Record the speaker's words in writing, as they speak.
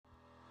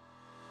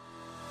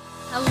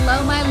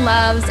Hello, my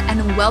loves,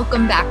 and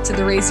welcome back to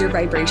the Raise Your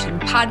Vibration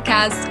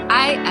podcast.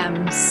 I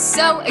am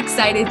so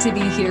excited to be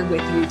here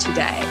with you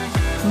today.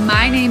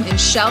 My name is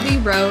Shelby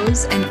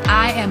Rose, and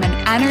I am an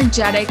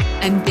energetic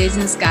and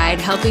business guide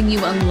helping you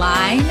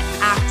align,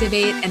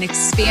 activate, and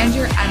expand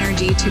your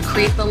energy to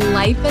create the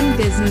life and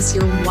business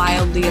you're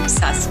wildly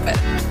obsessed with.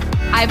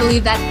 I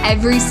believe that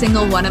every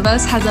single one of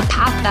us has a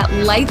path that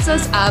lights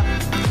us up,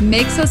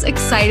 makes us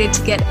excited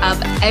to get up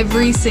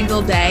every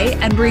single day,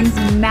 and brings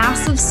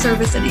massive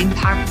service and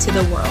impact to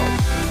the world.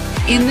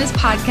 In this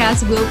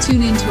podcast, we'll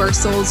tune into our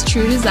soul's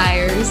true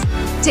desires,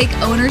 take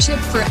ownership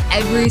for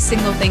every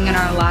single thing in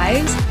our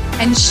lives,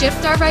 and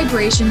shift our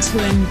vibration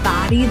to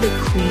embody the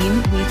queen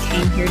we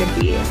came here to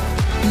be.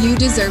 You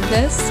deserve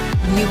this.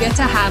 You get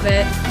to have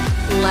it.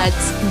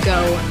 Let's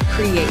go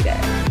create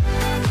it.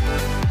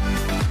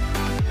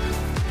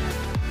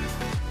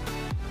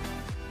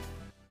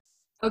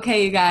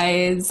 Okay, you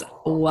guys,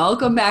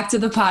 welcome back to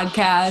the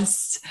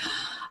podcast.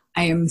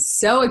 I am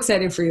so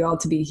excited for you all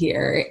to be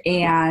here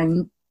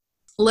and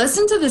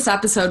listen to this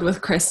episode with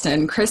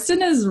Kristen.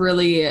 Kristen is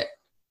really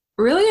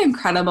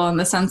incredible in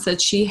the sense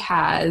that she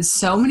has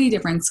so many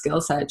different skill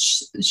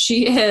sets.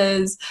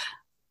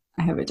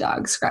 I have a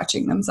dog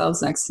scratching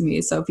themselves next to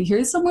me, so if you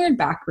hear some weird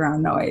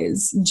background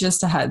noise,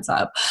 just a heads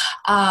up.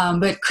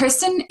 But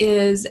Kristen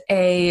is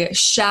a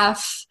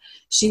chef.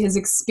 She has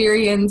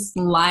experienced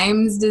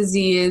Lyme's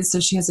disease, so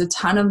she has a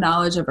ton of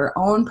knowledge of her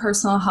own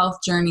personal health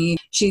journey.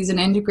 She's an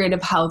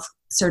integrative health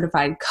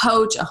certified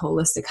coach, a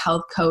holistic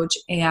health coach,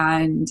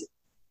 and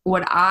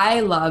what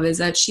I love is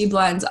that she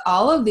blends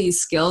all of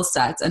these skill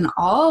sets and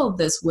all of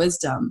this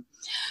wisdom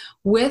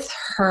with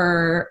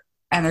her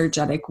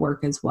energetic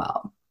work as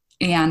well.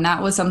 And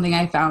that was something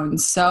I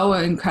found so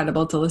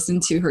incredible to listen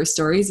to her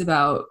stories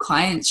about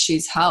clients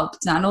she's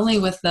helped, not only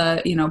with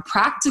the,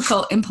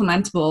 practical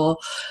implementable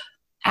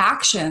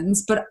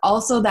actions, but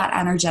also that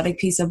energetic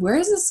piece of where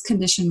is this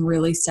condition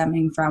really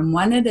stemming from?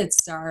 When did it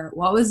start?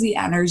 What was the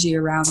energy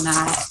around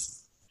that?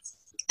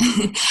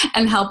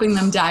 And helping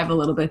them dive a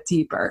little bit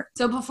deeper.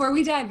 So before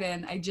we dive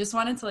in, I just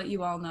wanted to let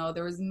you all know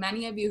there was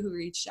many of you who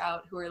reached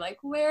out who were like,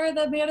 where are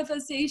the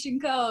manifestation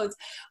codes?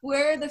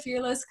 Where are the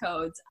fearless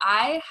codes?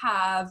 I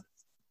have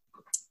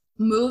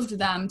moved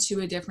them to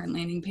a different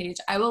landing page.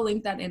 I will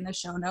link that in the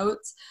show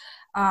notes.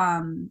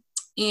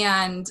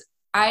 And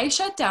I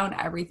shut down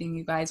everything,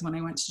 you guys, when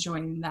I went to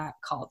join that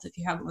cult. If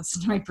you haven't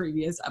listened to my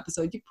previous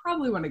episode, you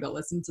probably want to go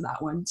listen to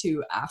that one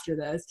too after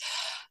this.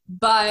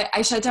 But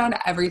I shut down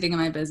everything in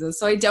my business.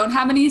 So I don't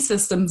have any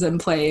systems in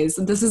place.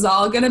 This is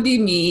all going to be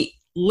me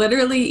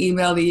literally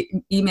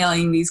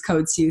emailing these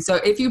codes to you. So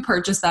if you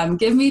purchase them,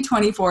 give me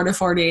 24 to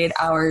 48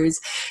 hours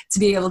to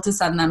be able to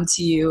send them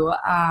to you.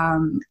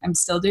 I'm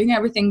still doing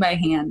everything by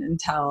hand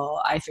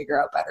until I figure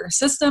out better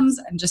systems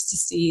and just to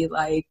see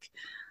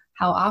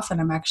how often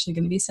I'm actually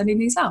going to be sending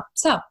these out.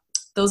 So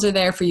those are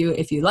there for you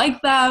if you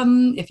like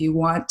them, if you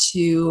want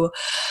to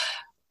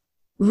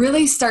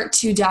really start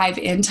to dive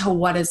into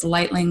what is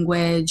light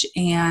language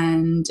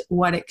and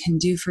what it can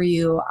do for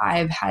you.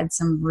 I've had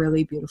some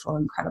really beautiful,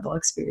 incredible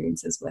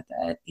experiences with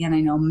it. And I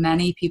know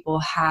many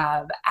people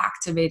have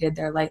activated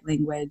their light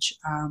language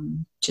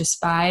just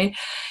by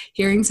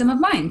hearing some of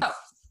mine. So,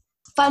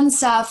 fun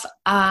stuff.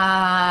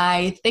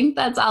 I think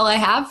that's all I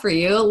have for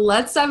you.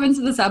 Let's dive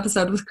into this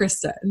episode with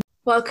Kristen.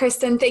 Well,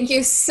 Kristen, thank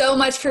you so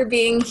much for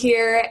being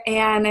here.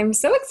 And I'm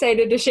so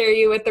excited to share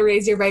you with the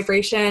Raise Your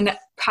Vibration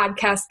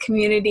podcast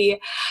community.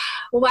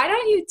 Why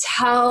don't you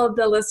tell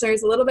the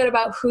listeners a little bit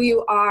about who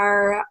you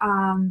are,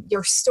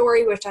 your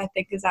story, which I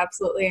think is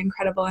absolutely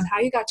incredible, and how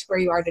you got to where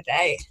you are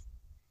today.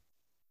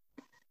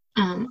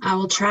 I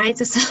will try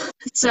to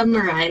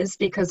summarize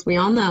because we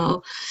all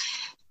know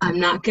I'm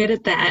not good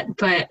at that.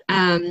 But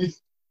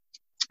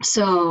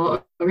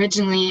so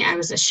originally I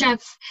was a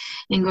chef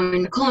and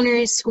going to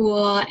culinary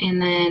school,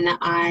 and then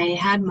I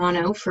had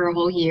mono for a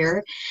whole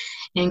year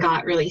and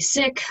got really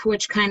sick,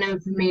 which kind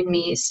of made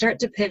me start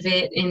to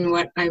pivot in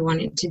what I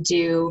wanted to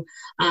do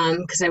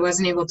because I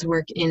wasn't able to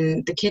work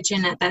in the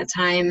kitchen at that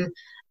time,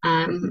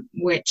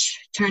 which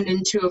turned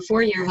into a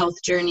 4-year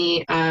health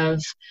journey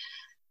of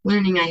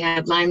learning I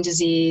had Lyme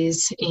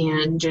disease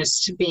and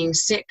just being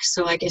sick.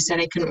 So like I said,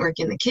 I couldn't work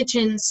in the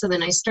kitchen. So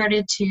then I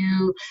started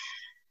to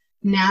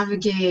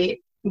navigate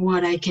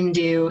what I can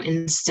do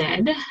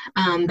instead,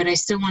 but I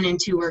still wanted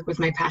to work with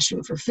my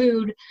passion for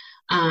food.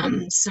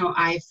 So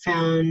I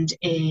found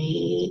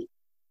a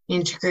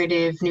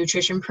integrative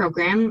nutrition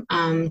program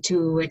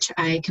to which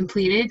I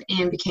completed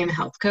and became a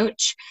health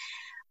coach.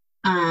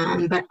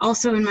 But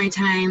also in my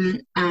time,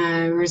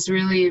 I was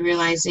really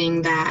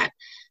realizing that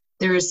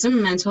there was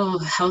some mental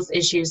health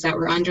issues that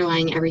were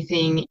underlying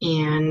everything,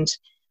 and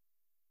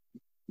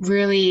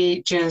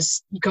really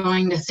just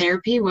going to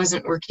therapy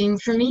wasn't working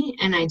for me,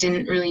 and I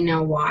didn't really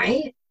know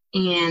why.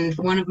 And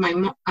one of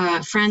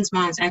my friend's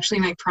moms, actually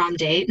my prom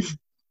date,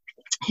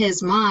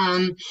 his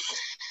mom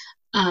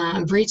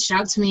reached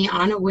out to me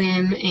on a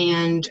whim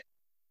and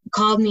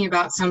called me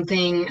about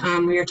something.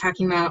 We were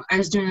talking about, I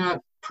was doing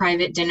a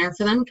private dinner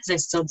for them because I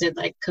still did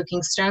like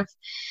cooking stuff.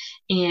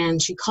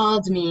 And she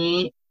called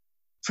me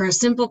for a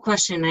simple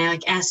question. I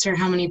like asked her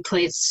how many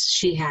plates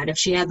she had, if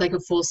she had like a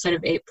full set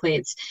of 8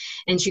 plates.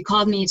 And she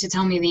called me to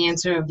tell me the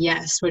answer of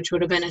yes, which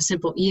would have been a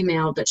simple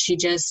email, but she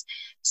just,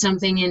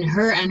 something in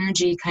her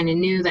energy kind of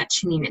knew that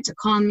she needed to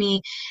call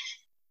me.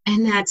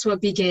 And that's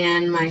what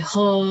began my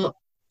whole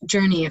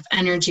journey of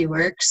energy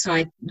work. So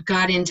I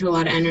got into a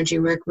lot of energy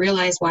work,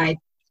 realized why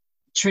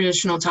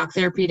traditional talk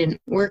therapy didn't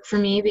work for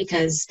me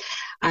because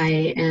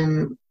I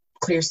am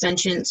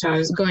clairsentient. So I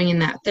was going in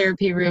that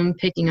therapy room,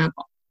 picking up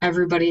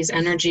everybody's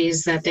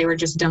energies that they were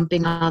just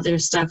dumping all their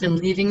stuff and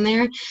leaving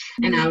there.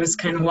 And I was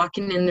kind of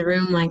walking in the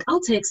room like,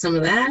 I'll take some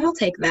of that. I'll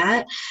take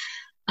that.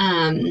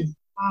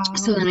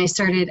 So then I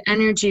started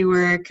energy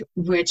work,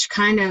 which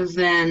kind of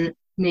then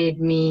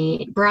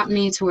brought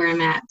me to where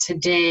I'm at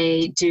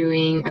today,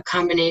 doing a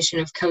combination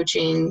of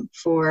coaching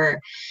for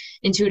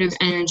intuitive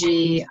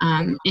energy,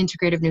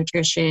 integrative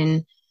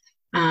nutrition,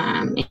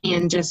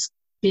 and just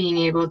being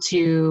able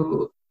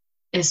to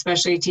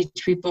especially teach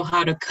people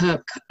how to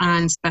cook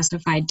on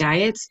specified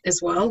diets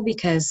as well,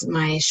 because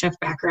my chef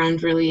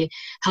background really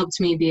helped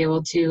me be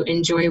able to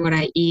enjoy what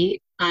I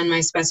eat on my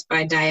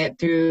specified diet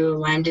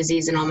through Lyme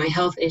disease and all my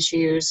health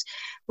issues,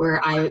 where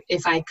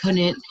if I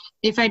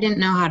didn't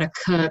know how to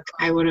cook,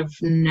 I would have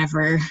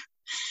never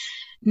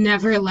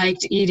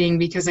liked eating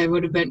because I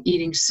would have been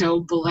eating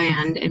so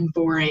bland and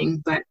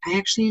boring, but I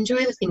actually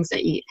enjoy the things I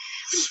eat.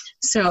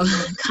 So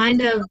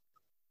kind of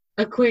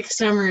a quick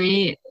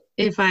summary,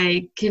 if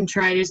I can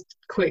try to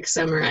quick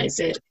summarize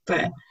it.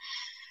 But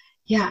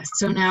yeah,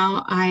 so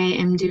now I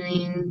am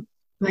doing,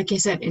 like I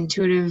said,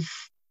 intuitive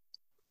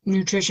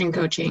nutrition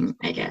coaching,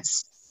 I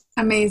guess.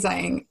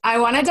 Amazing. I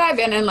want to dive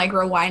in and like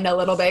rewind a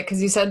little bit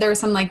because you said there was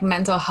some like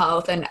mental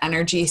health and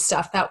energy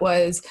stuff that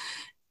was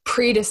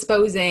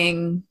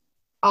predisposing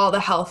all the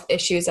health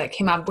issues that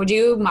came up. Would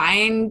you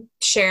mind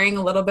sharing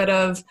a little bit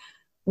of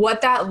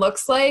what that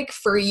looks like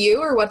for you,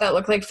 or what that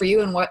looked like for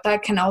you, and what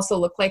that can also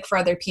look like for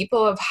other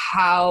people, of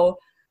how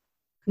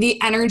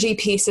the energy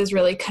piece is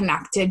really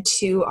connected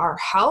to our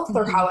health,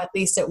 or how at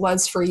least it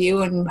was for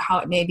you and how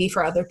it may be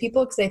for other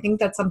people? Because I think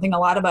that's something a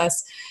lot of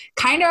us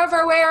kind of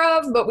are aware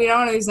of, but we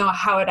don't always know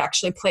how it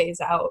actually plays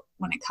out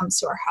when it comes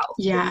to our health.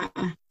 Yeah.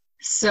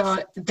 So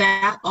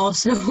that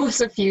also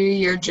was a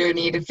few-year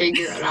journey to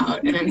figure it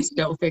out, and I'm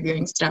still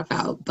figuring stuff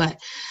out. But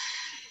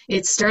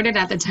it started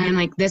at the time,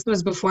 like this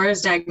was before I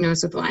was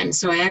diagnosed with Lyme.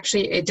 So I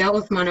dealt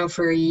with mono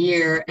for a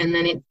year, and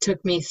then it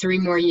took me 3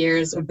 more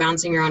years of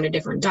bouncing around to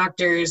different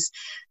doctors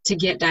to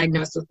get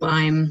diagnosed with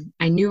Lyme.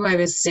 I knew I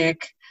was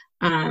sick,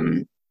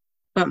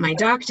 but my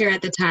doctor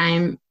at the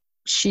time,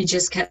 she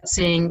just kept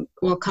saying,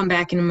 well, come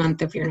back in a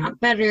month if you're not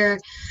better.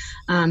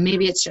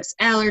 Maybe it's just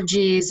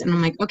allergies. And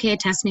I'm like, okay,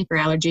 test me for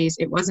allergies.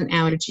 It wasn't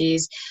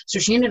allergies. So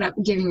she ended up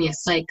giving me a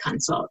psych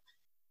consult.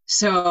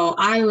 So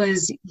I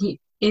was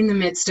in the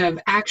midst of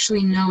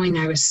actually knowing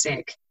I was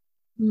sick.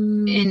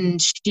 And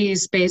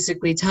she's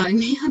basically telling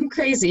me I'm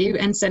crazy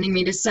and sending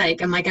me to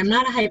psych. I'm like, I'm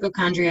not a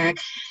hypochondriac.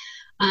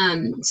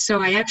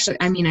 So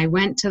I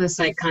went to the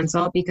psych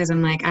consult because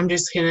I'm like, I'm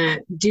just going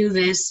to do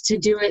this to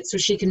do it so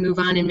she can move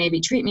on and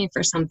maybe treat me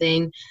for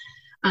something.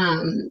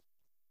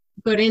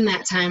 But in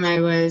that time,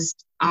 I was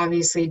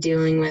obviously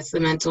dealing with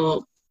the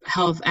mental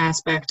health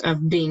aspect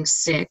of being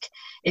sick.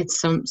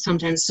 It's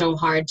sometimes so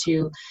hard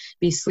to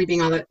be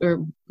sleeping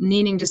or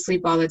needing to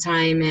sleep all the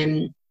time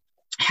and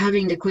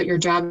having to quit your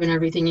job and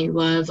everything you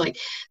love. Like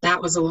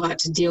that was a lot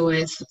to deal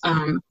with,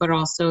 but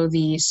also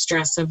the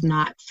stress of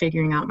not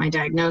figuring out my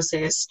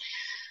diagnosis.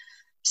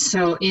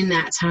 So in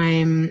that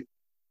time,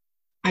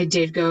 I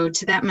did go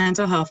to that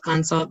mental health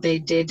consult. They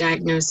did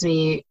diagnose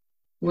me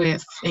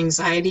with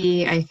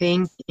anxiety, I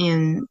think,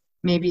 and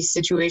maybe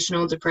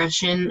situational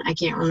depression. I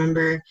can't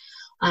remember.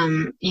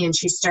 And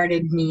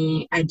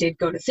I did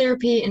go to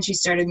therapy, and she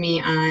started me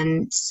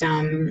on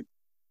some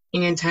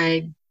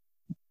antidepressant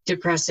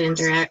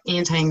or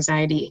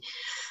anti-anxiety,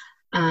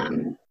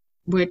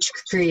 which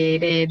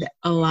created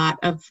a lot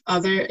of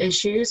other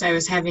issues. I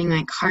was having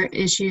like heart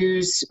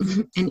issues,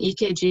 and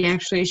EKG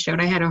actually showed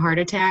I had a heart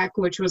attack,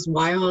 which was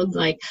wild.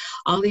 Like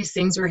all these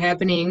things were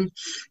happening.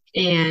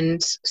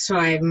 And so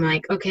I'm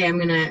like, okay, I'm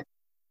going to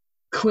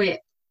quit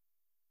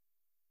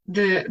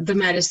the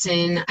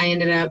medicine. I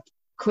ended up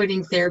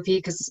quitting therapy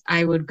because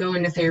I would go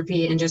into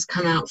therapy and just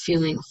come out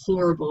feeling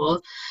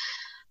horrible.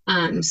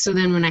 So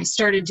then when I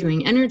started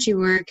doing energy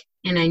work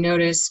and I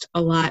noticed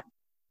a lot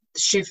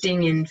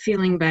shifting and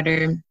feeling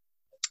better,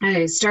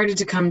 I started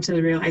to come to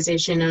the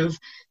realization of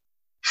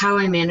how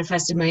I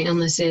manifested my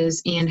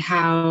illnesses and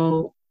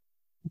how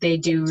they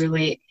do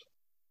relate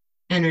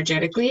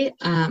energetically.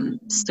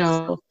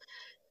 So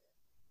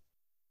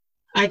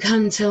I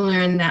come to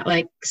learn that,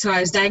 so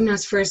I was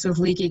diagnosed first with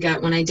leaky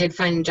gut when I did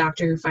find a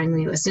doctor who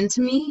finally listened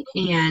to me.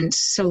 And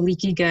so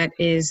leaky gut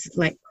is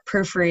like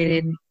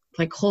perforated,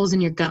 like holes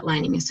in your gut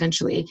lining,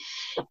 essentially.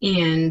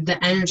 And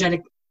the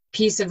energetic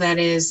piece of that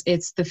is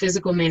it's the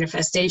physical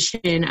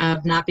manifestation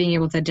of not being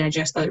able to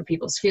digest other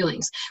people's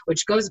feelings,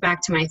 which goes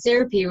back to my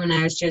therapy when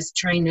I was just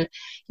trying to,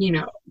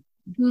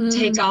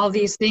 take all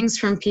these things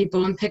from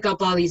people and pick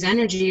up all these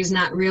energies,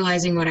 not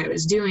realizing what I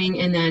was doing.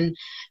 And then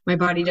my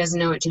body doesn't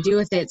know what to do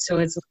with it.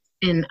 So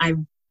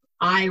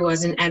I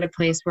wasn't at a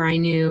place where I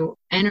knew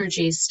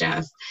energy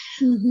stuff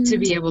to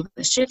be able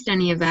to shift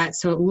any of that.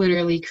 So it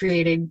literally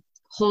created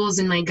holes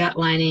in my gut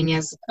lining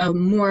as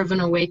more of an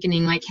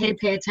awakening, like, hey,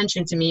 pay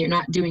attention to me. You're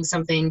not doing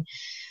something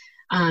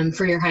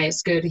for your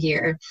highest good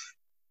here.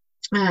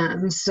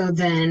 So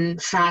then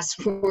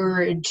fast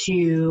forward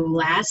to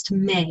last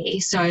May.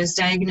 So I was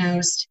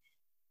diagnosed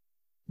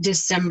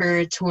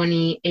December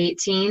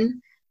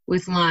 2018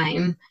 with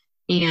Lyme.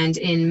 And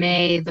in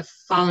May the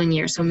following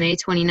year, so May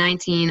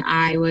 2019,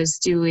 I was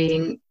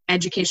doing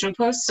educational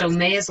posts. So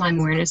May is Lyme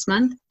Awareness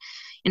Month.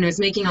 And I was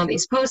making all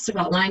these posts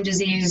about Lyme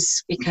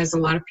disease because a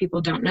lot of people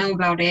don't know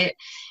about it.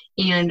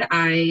 And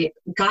I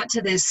got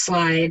to this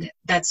slide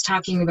that's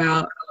talking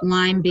about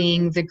Lyme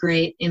being the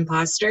great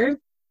imposter.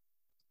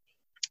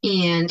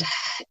 And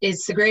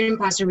it's the great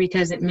imposter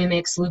because it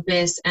mimics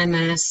lupus,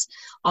 MS,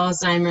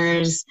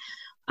 Alzheimer's,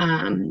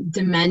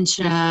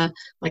 dementia,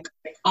 like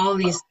all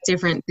these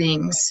different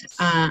things.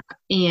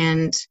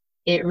 And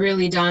it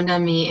really dawned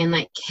on me and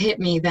like hit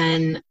me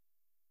then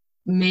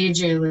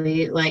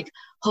majorly, like,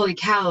 holy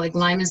cow, like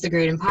Lyme is the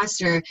great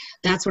imposter.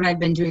 That's what I've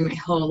been doing my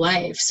whole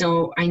life.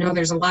 So I know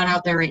there's a lot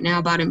out there right now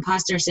about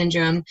imposter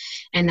syndrome,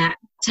 and that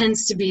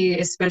tends to be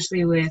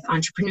especially with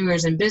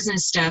entrepreneurs and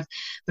business stuff.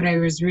 But I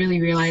was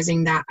really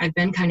realizing that I've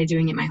been kind of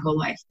doing it my whole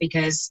life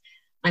because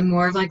I'm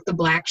more of like the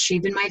black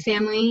sheep in my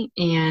family.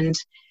 And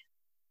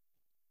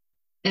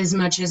as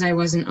much as I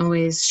wasn't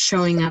always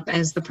showing up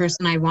as the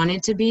person I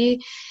wanted to be,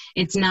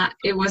 it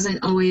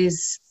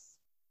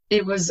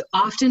was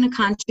often a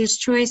conscious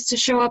choice to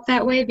show up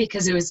that way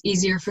because it was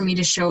easier for me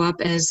to show up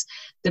as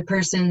the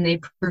person they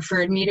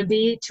preferred me to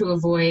be to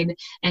avoid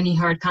any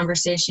hard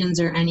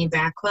conversations or any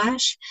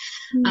backlash.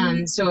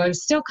 So I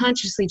was still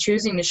consciously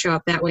choosing to show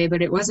up that way,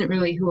 but it wasn't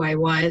really who I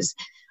was.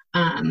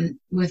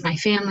 With my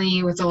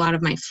family, with a lot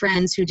of my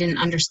friends who didn't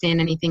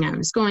understand anything I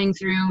was going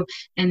through.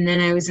 And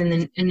then I was in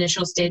the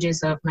initial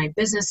stages of my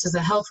business as a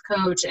health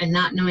coach and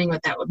not knowing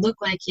what that would look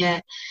like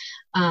yet,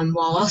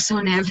 while also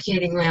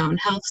navigating my own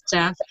health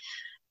stuff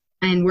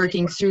and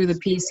working through the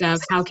piece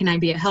of how can I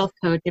be a health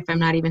coach if I'm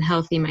not even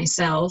healthy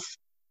myself.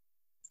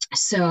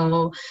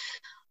 So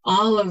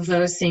all of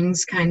those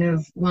things kind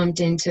of lumped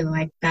into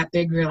like that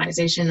big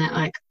realization that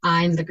like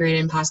I'm the great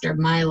imposter of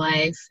my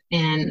life.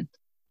 And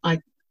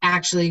like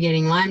actually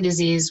getting Lyme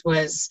disease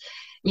was,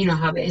 you know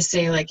how they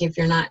say, like, if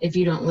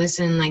you don't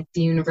listen, like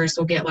the universe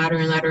will get louder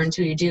and louder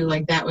until you do.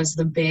 Like that was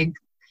the big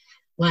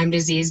Lyme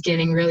disease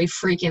getting really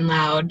freaking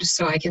loud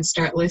so I can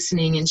start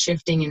listening and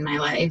shifting in my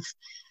life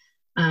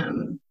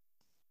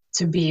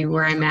to be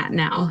where I'm at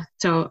now.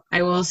 So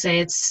I will say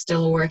it's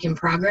still a work in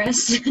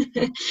progress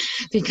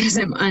because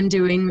I'm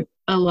undoing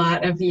a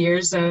lot of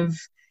years of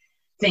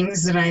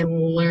things that I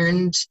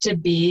learned to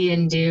be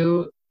and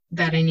do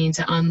that I need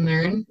to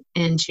unlearn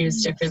and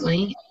choose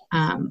differently.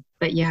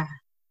 But yeah.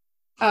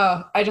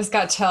 Oh, I just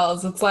got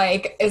chills. It's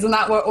like, isn't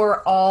that what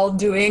we're all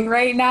doing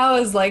right now,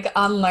 is like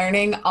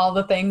unlearning all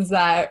the things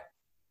that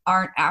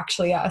aren't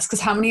actually us?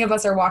 Because how many of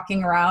us are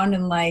walking around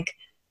and like,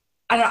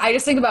 I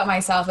just think about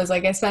myself as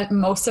like, I spent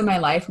most of my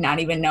life not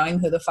even knowing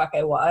who the fuck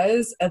I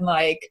was. And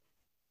like,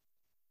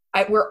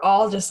 we're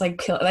all just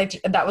like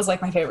that was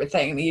like my favorite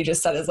thing that you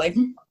just said, is like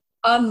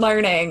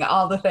unlearning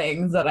all the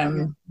things that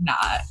I'm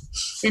not.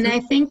 And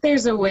I think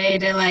there's a way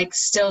to like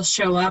still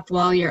show up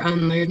while you're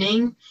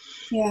unlearning.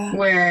 Yeah.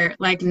 Where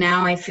like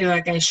now I feel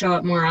like I show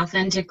up more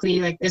authentically,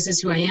 like this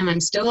is who I am.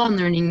 I'm still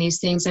unlearning these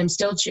things. I'm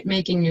still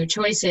making new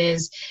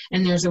choices.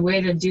 And there's a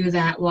way to do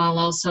that while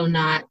also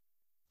not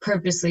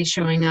purposely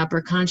showing up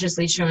or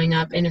consciously showing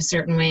up in a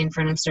certain way in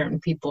front of certain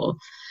people.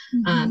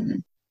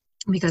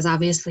 Because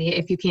obviously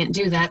if you can't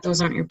do that,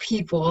 those aren't your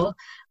people.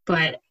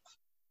 But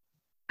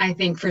I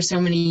think for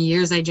so many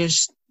years, I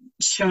just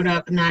showed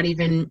up not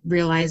even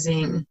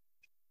realizing,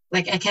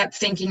 like I kept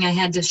thinking I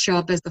had to show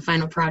up as the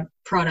final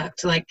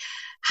product, like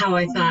how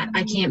I thought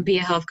I can't be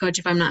a health coach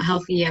if I'm not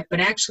healthy yet. But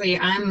actually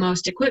I'm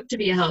most equipped to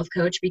be a health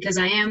coach because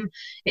I am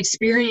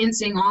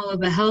experiencing all of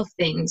the health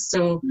things.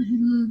 So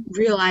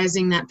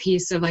realizing that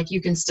piece of like, you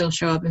can still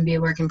show up and be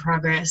a work in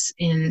progress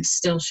and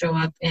still show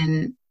up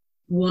and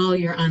while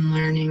you're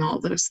unlearning all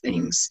those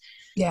things.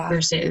 Yeah.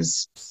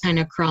 Versus kind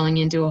of crawling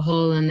into a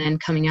hole and then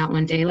coming out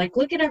one day like,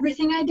 look at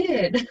everything I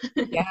did.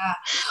 Yeah.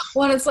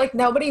 Well, it's like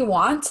nobody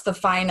wants the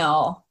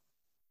final.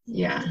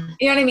 Yeah.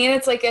 You know what I mean?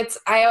 It's like,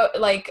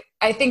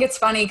 I think it's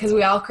funny because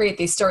we all create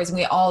these stories and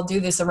we all do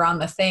this around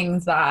the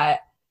things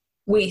that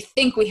we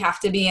think we have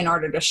to be in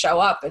order to show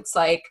up. It's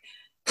like,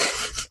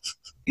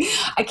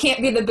 I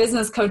can't be the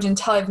business coach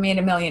until I've made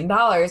 $1 million.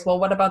 Well,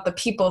 what about the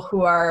people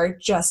who are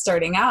just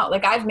starting out?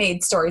 Like I've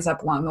made stories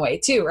up along the way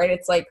too, right?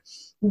 It's like,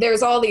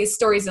 there's all these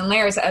stories and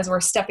layers as we're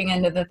stepping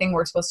into the thing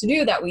we're supposed to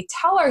do that we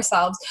tell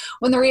ourselves,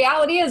 when the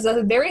reality is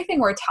the very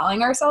thing we're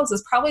telling ourselves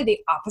is probably the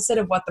opposite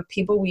of what the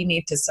people we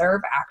need to serve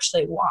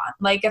actually want.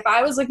 Like if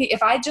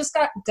I just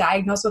got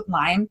diagnosed with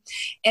Lyme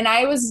and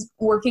I was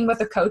working with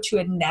a coach who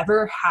had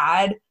never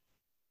had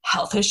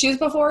health issues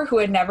before, who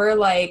had never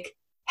like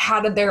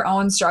had their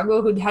own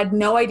struggle, who had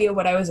no idea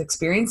what I was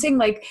experiencing.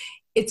 Like,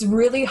 it's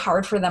really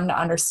hard for them to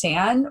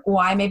understand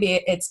why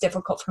maybe it's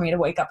difficult for me to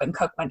wake up and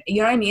cook one,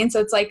 you know what I mean? So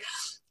it's like,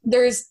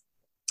 there's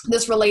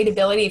this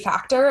relatability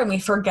factor, and we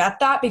forget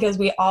that because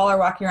we all are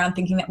walking around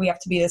thinking that we have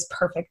to be this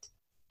perfect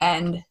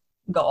end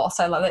goal.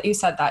 So I love that you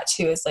said that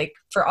too, is like,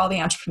 for all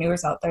the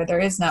entrepreneurs out there, there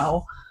is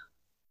no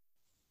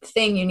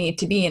thing you need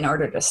to be in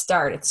order to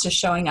start. It's just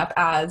showing up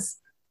as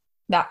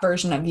that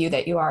version of you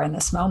that you are in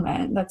this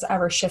moment, that's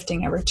ever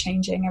shifting, ever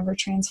changing, ever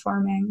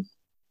transforming.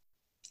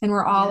 And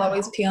we're all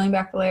always peeling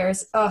back the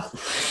layers. Oh,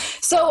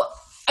 so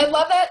I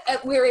love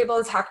that we were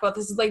able to talk about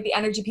this, is like the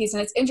energy piece.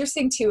 And it's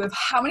interesting too, of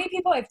how many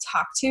people I've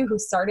talked to who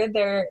started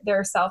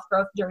their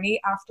self-growth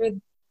journey after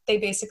they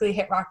basically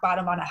hit rock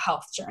bottom on a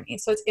health journey.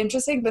 So it's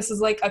interesting. This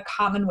is like a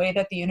common way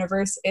that the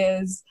universe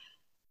is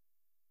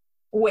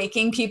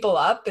waking people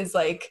up, is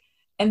like,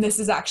 and this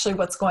is actually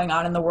what's going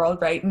on in the world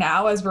right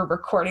now as we're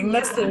recording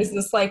this. There's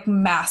this like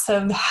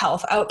massive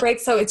health outbreak.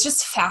 So it's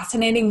just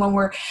fascinating when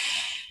we're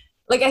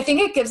like, I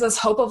think it gives us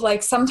hope of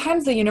like,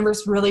 sometimes the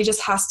universe really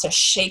just has to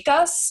shake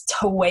us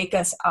to wake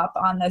us up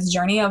on this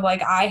journey of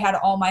like, I had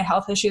all my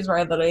health issues where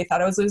I literally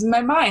thought I was losing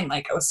my mind.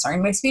 Like, I was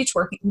starting my speech,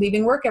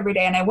 leaving work every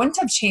day. And I wouldn't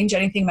have changed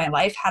anything in my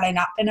life had I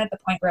not been at the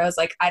point where I was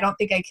like, I don't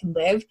think I can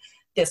live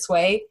this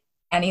way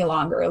any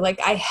longer.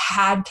 Like, I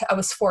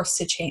was forced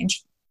to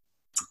change.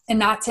 And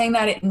not saying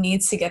that it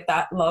needs to get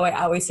that low.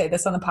 I always say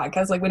this on the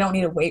podcast, like, we don't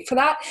need to wait for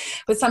that,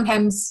 but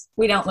sometimes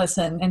we don't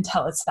listen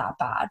until it's that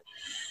bad.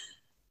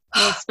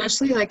 Well,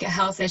 especially like a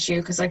health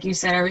issue, because like you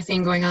said,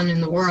 everything going on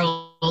in the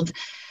world,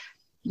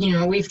 you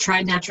know, we've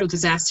tried natural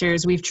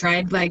disasters. We've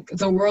tried like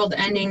the world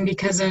ending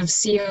because of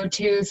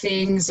CO2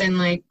 things, and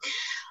like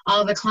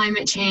all the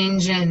climate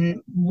change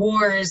and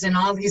wars and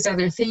all these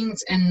other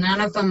things. And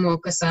none of them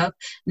woke us up.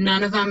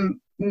 None of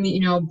them, you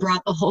know,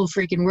 brought the whole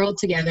freaking world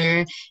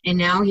together. And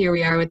now here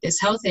we are with this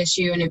health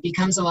issue, and it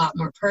becomes a lot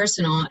more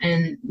personal.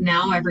 And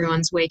now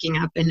everyone's waking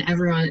up, and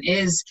everyone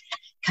is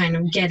kind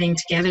of getting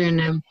together in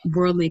a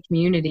worldly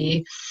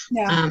community.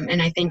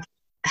 And I think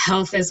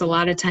health is a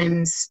lot of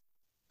times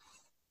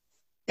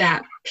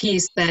that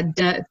piece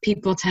that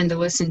people tend to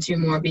listen to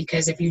more,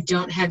 because if you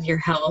don't have your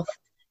health,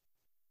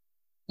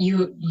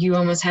 you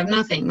almost have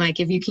nothing. Like,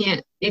 if you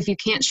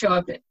can't show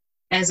up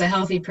as a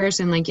healthy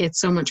person, like, it's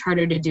so much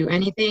harder to do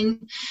anything.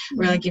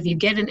 Where like, if you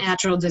get a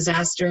natural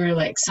disaster,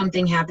 like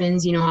something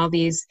happens, you know, all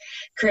these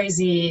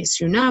crazy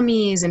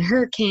tsunamis and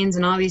hurricanes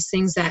and all these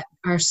things that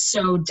are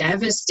so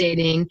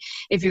devastating,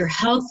 if you're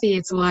healthy,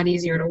 it's a lot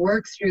easier to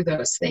work through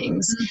those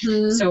things.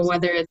 So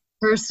whether it's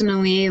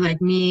personally,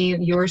 like me,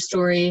 your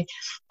story,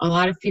 a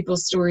lot of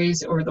people's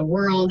stories, or the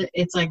world,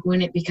 it's like,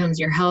 when it becomes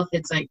your health,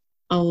 it's like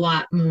a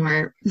lot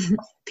more,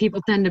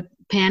 people tend to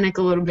panic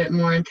a little bit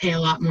more and pay a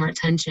lot more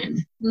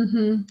attention.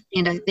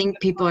 And I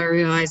think people are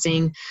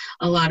realizing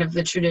a lot of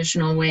the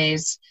traditional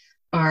ways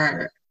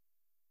are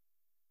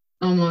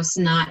almost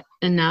not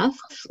enough.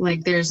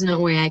 Like, there's no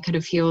way I could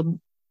have healed,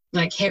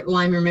 like hit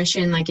Lyme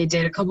remission like I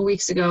did a couple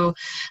weeks ago,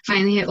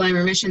 finally hit Lyme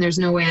remission. There's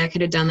no way I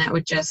could have done that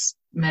with just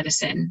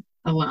medicine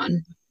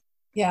alone.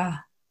 Yeah.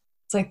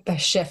 It's like the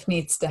shift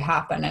needs to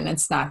happen, and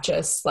it's not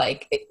just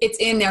like, it's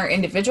in their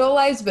individual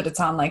lives, but it's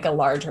on like a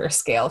larger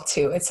scale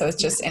too. So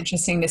it's just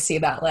interesting to see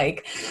that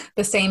like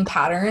the same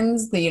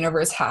patterns the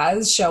universe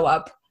has show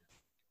up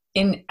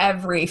in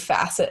every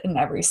facet and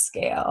every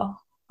scale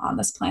on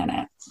this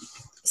planet.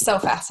 So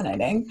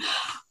fascinating.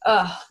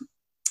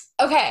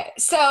 Okay.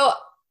 So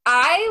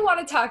I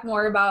want to talk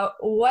more about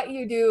what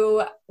you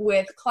do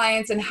with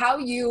clients and how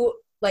you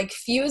like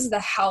fuse the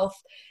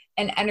health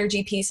and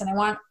energy piece. And I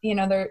want, you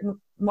know,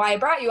 why I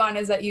brought you on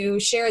is that you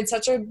shared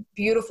such a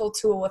beautiful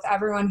tool with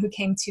everyone who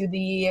came to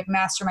the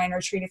mastermind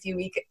retreat a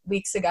few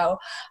weeks ago.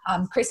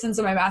 Kristen's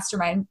in my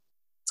mastermind.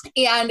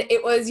 And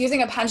it was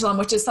using a pendulum,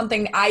 which is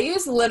something I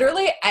use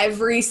literally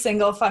every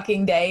single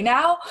fucking day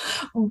now.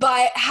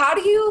 But how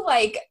do you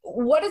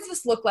what does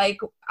this look like?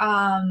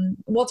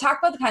 We'll talk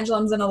about the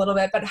pendulums in a little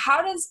bit, but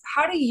how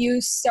do you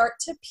start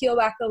to peel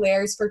back the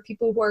layers for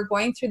people who are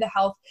going through the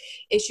health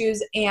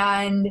issues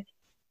and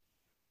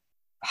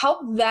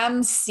help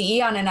them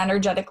see on an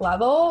energetic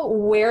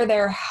level where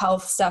their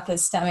health stuff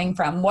is stemming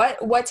from?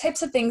 What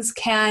types of things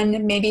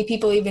can maybe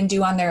people even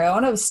do on their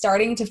own of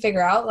starting to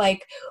figure out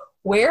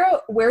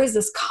where is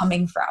this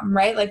coming from,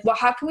 right? Like, well,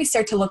 how can we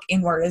start to look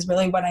inward is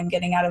really what I'm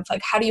getting out of,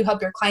 like, how do you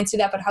help your clients do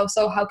that? But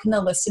how can the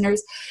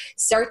listeners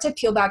start to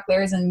peel back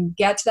layers and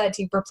get to that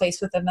deeper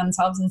place within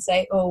themselves and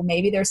say, oh,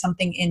 maybe there's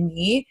something in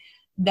me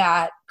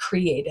that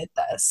created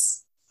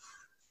this?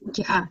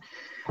 Yeah.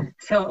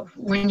 So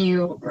when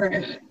you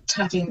were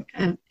talking,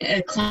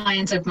 a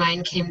client of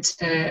mine came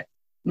to,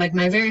 like,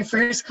 my very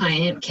first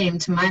client came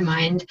to my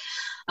mind.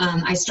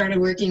 I started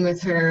working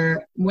with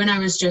her when I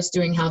was just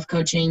doing health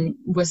coaching,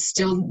 was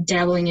still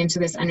dabbling into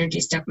this energy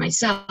stuff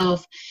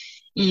myself.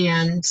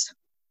 And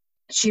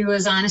she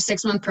was on a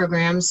 6-month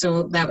program.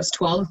 So that was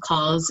 12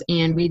 calls.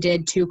 And we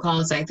did 2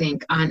 calls, I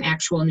think, on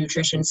actual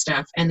nutrition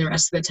stuff. And the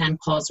rest of the 10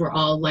 calls were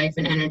all life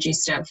and energy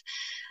stuff.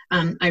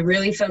 I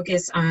really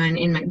focus on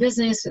in my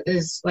business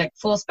is like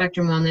full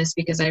spectrum wellness,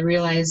 because I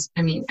realize,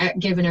 I mean,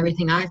 given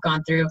everything I've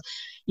gone through,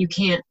 you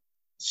can't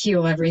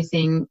heal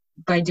everything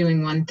by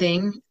doing one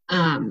thing.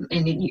 And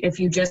if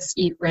you just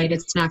eat right,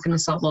 it's not going to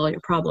solve all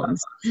your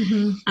problems.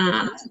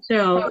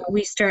 So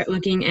we start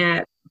looking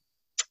at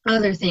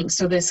other things.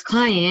 So this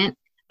client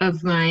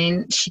of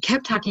mine, she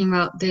kept talking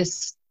about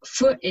this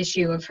foot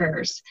issue of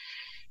hers,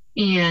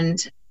 and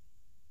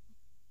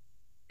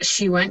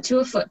she went to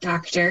a foot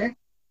doctor,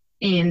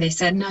 and they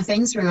said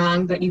nothing's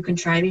wrong, but you can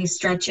try these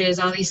stretches,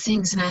 all these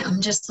things. And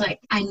I'm just like,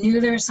 I knew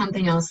there was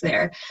something else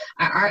there.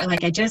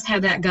 I just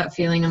had that gut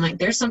feeling. I'm like,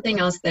 there's something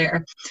else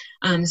there.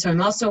 So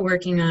I'm also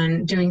working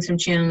on doing some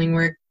channeling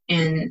work,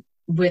 and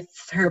with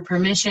her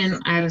permission,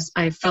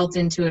 I felt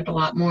into it a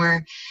lot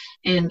more.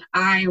 And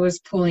I was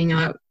pulling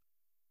up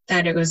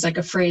that it was like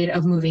afraid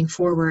of moving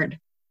forward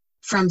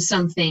from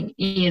something.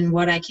 And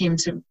what I came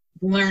to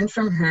learn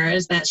from her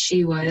is that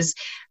she was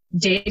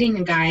dating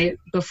a guy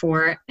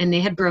before, and they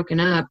had broken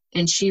up,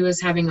 and she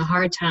was having a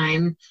hard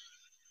time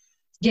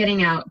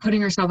getting out,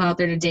 putting herself out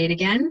there to date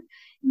again.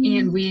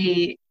 And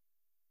we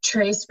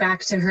traced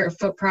back to her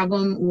foot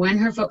problem. When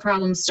her foot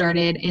problem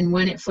started and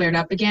when it flared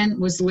up again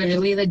was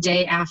literally the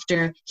day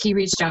after he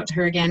reached out to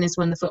her again, is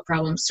when the foot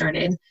problem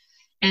started.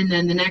 And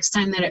then the next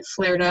time that it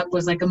flared up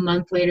was like a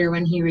month later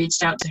when he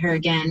reached out to her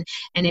again.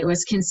 And it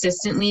was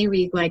consistently,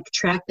 we like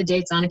tracked the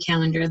dates on a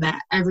calendar,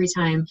 that every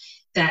time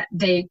that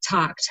they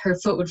talked, her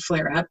foot would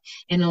flare up.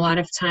 And a lot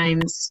of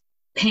times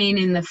pain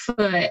in the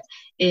foot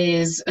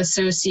is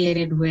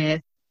associated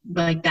with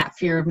like that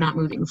fear of not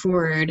moving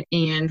forward.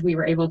 And we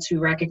were able to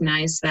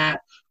recognize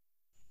that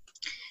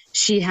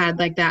she had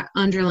like that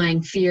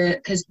underlying fear,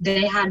 because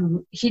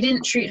he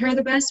didn't treat her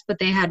the best, but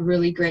they had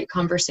really great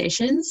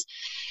conversations.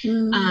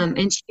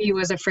 And she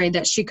was afraid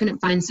that she couldn't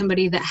find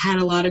somebody that had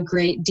a lot of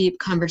great deep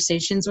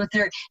conversations with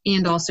her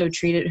and also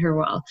treated her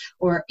well,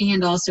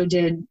 and also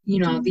did,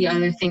 the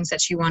other things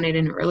that she wanted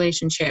in a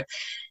relationship.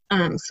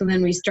 So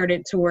then we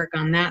started to work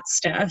on that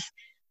stuff.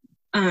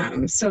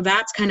 So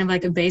that's kind of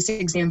like a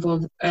basic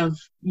example of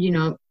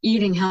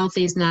eating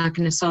healthy is not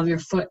going to solve your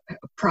foot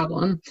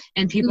problem.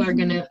 And people are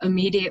going to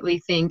immediately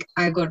think,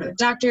 I go to the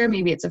doctor,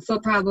 maybe it's a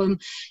foot problem,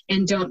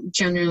 and don't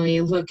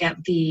generally look at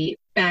the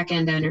back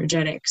end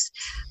energetics.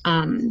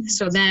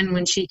 So then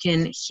when she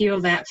can heal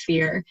that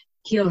fear,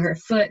 heal her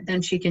foot, then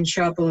she can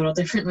show up a little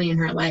differently in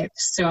her life.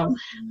 So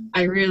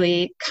I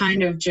really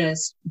kind of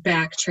just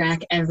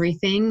backtrack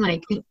everything.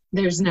 Like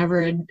there's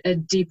never a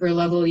deeper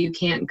level you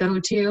can't go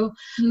to.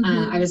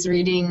 I was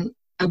reading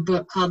a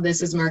book called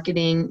This Is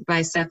Marketing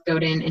by Seth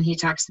Godin, and he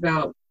talks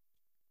about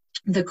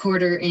the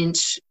 1/4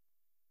 inch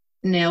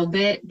nail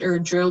bit or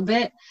drill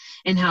bit,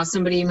 and how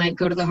somebody might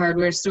go to the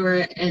hardware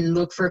store and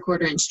look for a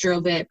 1/4 inch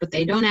drill bit, but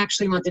they don't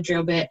actually want the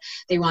drill bit.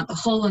 They want the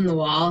hole in the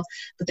wall,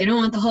 but they don't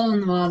want the hole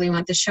in the wall. They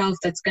want the shelf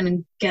that's going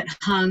to get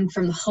hung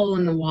from the hole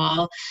in the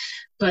wall,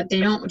 but they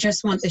don't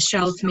just want the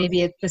shelf.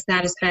 Maybe it's the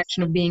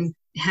satisfaction of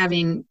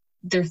having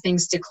their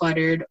things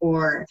decluttered,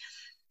 or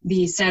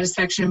the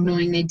satisfaction of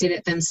knowing they did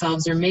it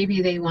themselves, or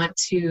maybe they want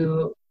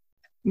to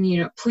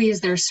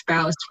please their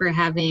spouse for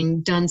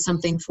having done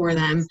something for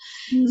them.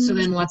 So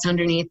then what's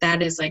underneath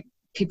that is like,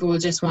 people will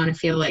just want to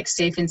feel like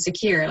safe and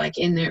secure, like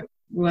in their,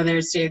 whether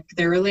it's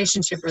their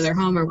relationship or their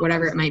home or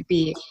whatever it might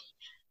be.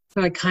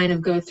 So I kind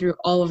of go through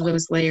all of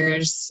those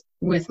layers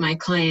with my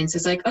clients.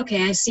 It's like,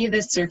 okay, I see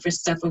this surface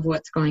stuff of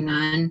what's going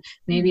on.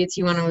 Maybe it's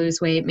you want to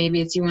lose weight.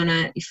 Maybe it's you want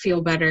to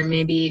feel better.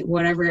 Maybe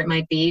whatever it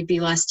might be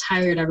less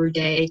tired every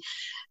day,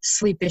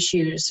 sleep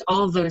issues,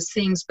 all of those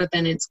things. But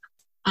then it's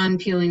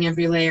unpeeling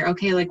every layer.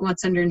 Okay, like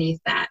what's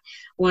underneath that?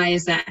 Why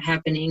is that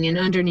happening? And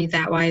underneath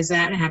that, why is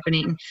that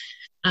happening?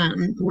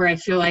 Where I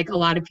feel like a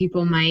lot of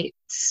people might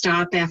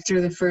stop after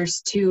the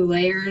first 2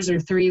 layers or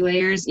 3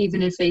 layers,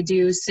 even if they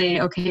do say,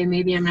 okay,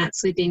 maybe I'm not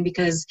sleeping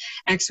because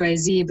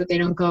XYZ, but they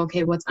don't go,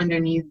 okay, what's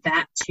underneath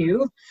that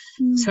too?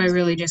 So I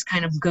really just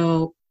kind of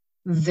go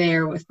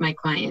there with my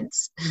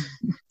clients.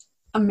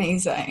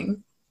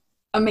 Amazing.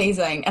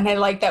 And I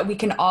like that we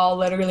can all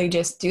literally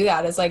just do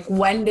that. It's like,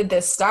 when did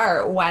this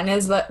start?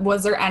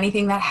 Was there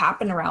anything that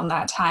happened around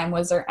that time?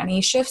 Was there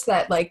any shifts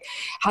that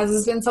has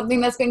this been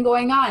something that's been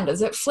going on?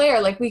 Does it flare?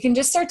 Like we can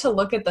just start to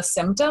look at the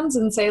symptoms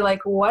and say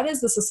like, what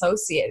is this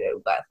associated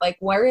with? Like,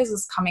 where is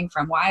this coming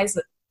from? Why is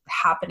it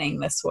happening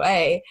this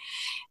way?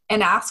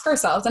 And ask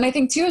ourselves. And I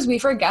think too, is we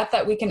forget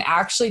that we can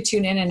actually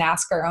tune in and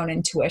ask our own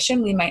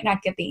intuition. We might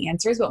not get the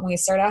answers, but when we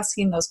start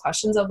asking those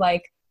questions of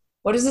like,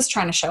 what is this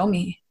trying to show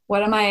me?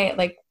 What am I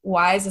like?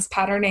 Why is this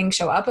patterning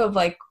show up? Of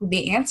like,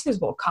 the answers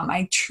will come.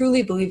 I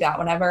truly believe that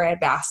whenever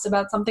I've asked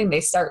about something, they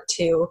start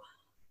to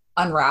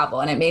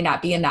unravel. And it may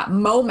not be in that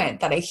moment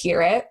that I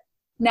hear it.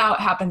 Now it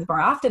happens more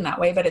often that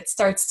way, but it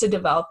starts to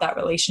develop that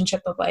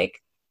relationship of like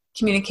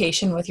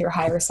communication with your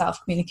higher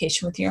self,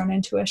 communication with your own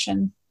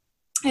intuition.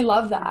 I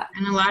love that.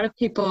 And a lot of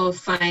people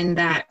find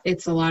that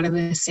it's a lot of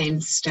the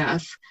same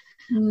stuff.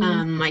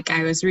 Like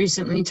I was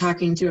recently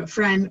talking to a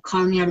friend,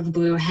 called me out of the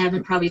blue. I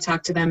haven't probably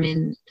talked to them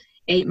in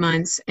 8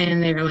 months,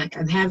 and they were like,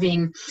 I'm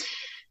having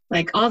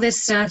like all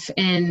this stuff,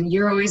 and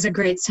you're always a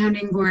great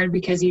sounding board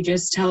because you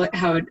just tell it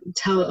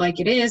like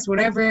it is,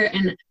 whatever.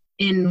 And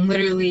in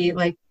literally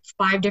like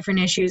 5 different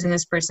issues in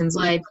this person's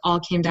life all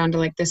came down to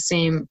like the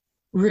same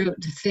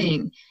root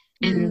thing.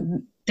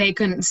 And they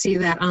couldn't see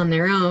that on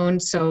their own,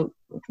 so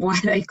why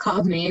they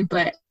called me.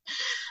 But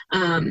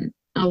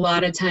a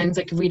lot of times,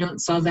 like if we don't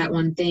solve that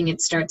one thing,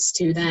 it starts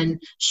to then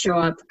show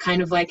up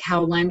kind of like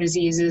how Lyme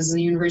disease is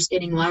the universe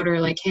getting louder,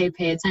 like, hey,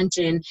 pay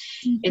attention.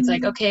 It's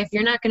like, okay, if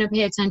you're not going to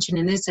pay attention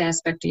in this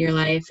aspect of your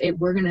life,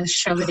 we're going to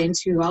shove it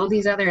into all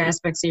these other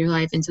aspects of your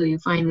life until you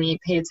finally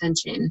pay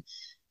attention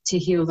to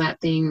heal that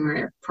thing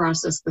or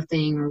process the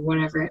thing or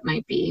whatever it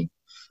might be.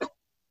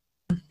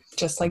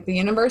 Just like the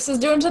universe is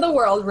doing to the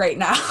world right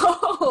now.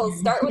 We'll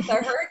start with the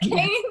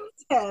hurricanes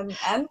and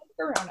end with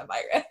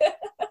coronavirus.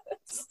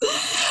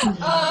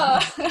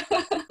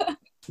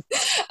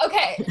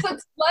 Okay, so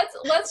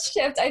let's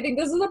shift. I think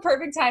this is the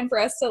perfect time for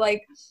us to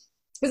like,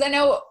 because I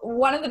know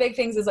one of the big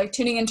things is like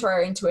tuning into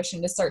our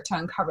intuition to start to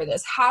uncover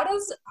this. How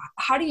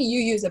do you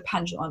use a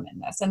pendulum in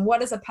this? And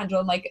what is a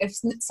pendulum? Like if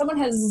someone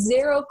has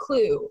zero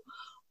clue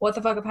what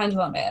the fuck a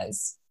pendulum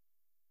is,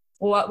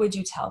 what would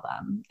you tell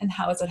them and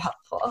how is it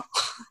helpful?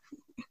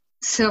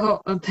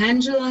 So a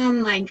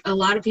pendulum, like a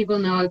lot of people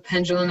know a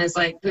pendulum is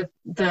like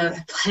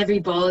the heavy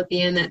ball at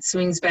the end that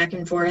swings back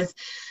and forth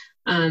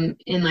and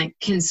like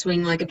can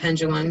swing like a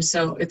pendulum.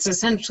 So it's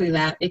essentially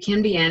that. It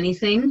can be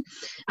anything.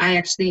 I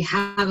actually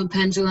have a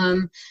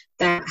pendulum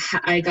that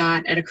I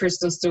got at a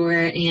crystal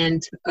store,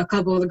 and a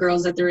couple of the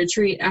girls at the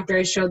retreat after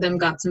I showed them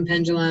got some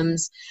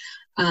pendulums.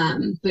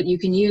 But you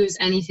can use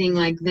anything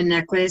like the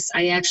necklace.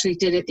 I actually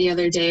did it the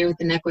other day with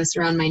the necklace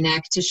around my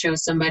neck to show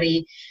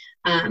somebody,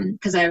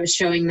 because I was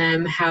showing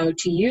them how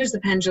to use the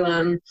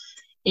pendulum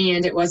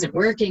and it wasn't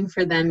working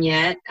for them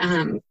yet,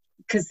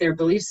 because their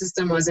belief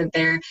system wasn't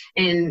there.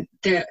 And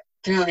they're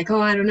like,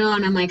 oh, I don't know.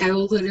 And I'm like, I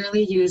will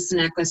literally use the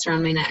necklace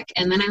around my neck.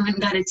 And then I went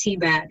and got a tea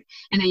bag,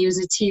 and I use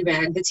a tea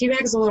bag. The tea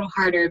bag is a little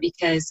harder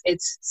because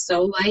it's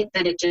so light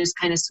that it just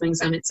kind of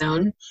swings on its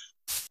own.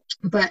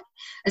 But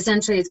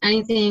essentially it's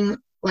anything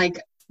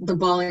like the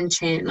ball and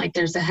chain. Like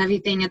there's a heavy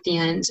thing at the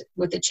end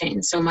with the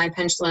chain. So my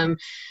pendulum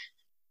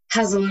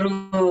has a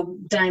little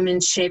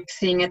diamond shaped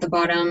thing at the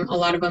bottom. A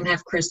lot of them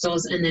have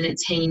crystals, and then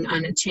it's hanging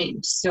on a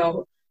chain.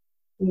 So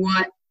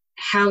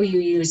how you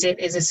use it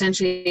is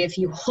essentially if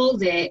you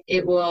hold it,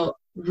 it will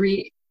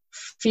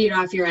feed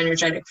off your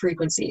energetic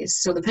frequencies.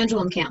 So the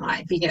pendulum can't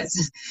lie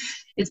because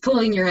it's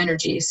pulling your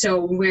energy.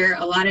 So where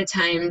a lot of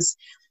times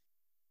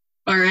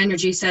our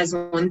energy says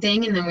one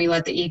thing and then we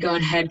let the ego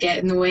and head get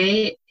in the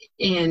way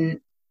and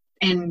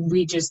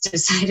we just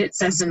decide it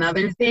says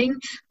another thing.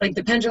 Like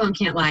the pendulum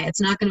can't lie.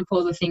 It's not going to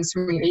pull the things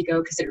from your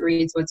ego because it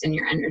reads what's in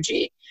your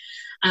energy.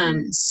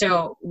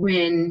 So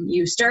when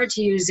you start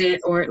to use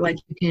it, or like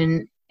you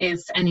can, if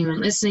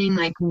anyone listening,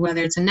 like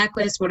whether it's a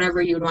necklace,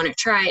 whatever you would want to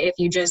try, if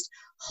you just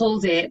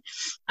hold it,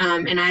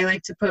 and I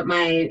like to put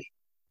my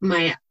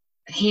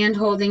hand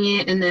holding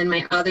it and then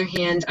my other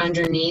hand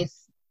underneath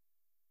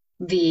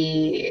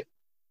the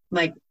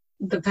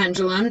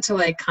pendulum to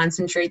like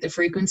concentrate the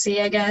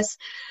frequency, I guess.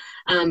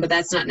 But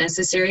that's not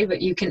necessary.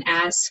 But you can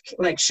ask,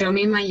 like, show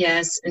me my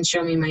yes and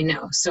show me my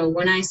no. So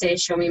when I say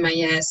show me my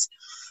yes,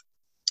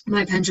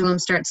 my pendulum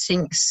starts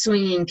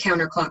swinging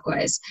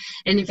counterclockwise.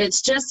 And if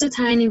it's just a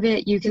tiny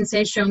bit, you can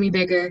say show me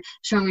bigger,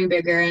 show me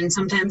bigger. And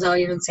sometimes I'll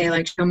even say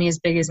like show me as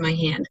big as my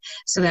hand.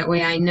 So that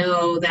way I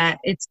know that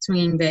it's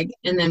swinging big.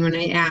 And then when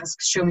I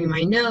ask show me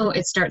my no,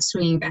 it starts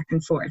swinging back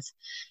and forth.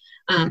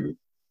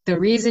 The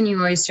reason you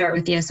always start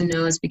with yes and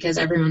no is because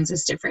everyone's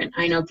is different.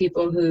 I know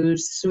people who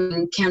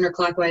swing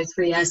counterclockwise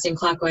for yes and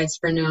clockwise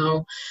for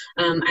no.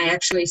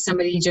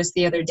 Somebody just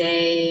the other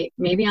day,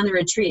 maybe on the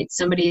retreat,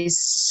 somebody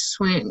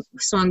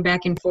swung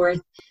back and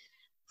forth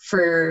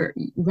for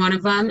one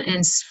of them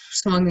and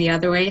swung the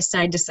other way,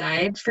 side to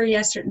side for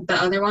yes, or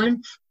the other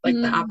one, like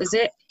the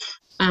opposite,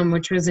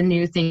 which was a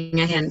new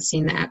thing. I hadn't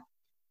seen that.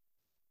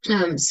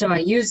 So I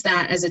use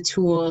that as a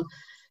tool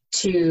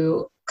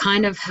to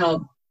kind of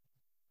help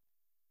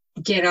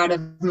get out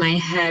of my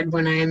head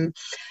when I'm,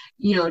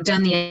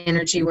 done the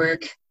energy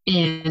work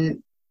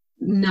and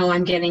know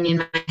I'm getting in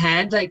my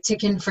head, like to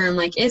confirm,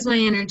 like, is my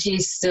energy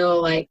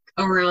still like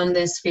around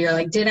this fear?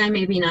 Like, did I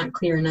maybe not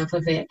clear enough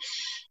of it?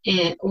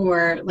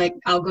 Or like,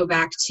 I'll go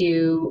back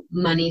to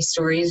money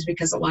stories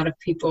because a lot of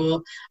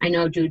people I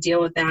know do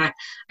deal with that.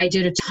 I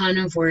did a ton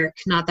of work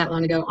not that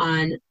long ago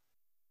on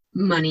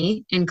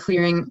money and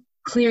clearing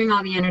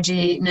all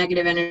the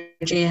negative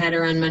energy I had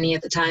around money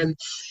at the time.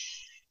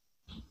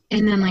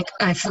 And then like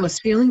I was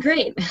feeling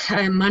great.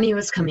 Money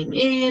was coming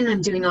in.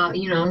 I'm doing all,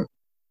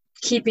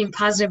 keeping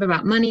positive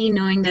about money,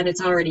 knowing that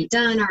it's already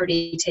done,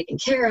 already taken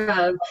care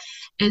of.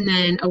 And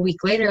then a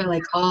week later,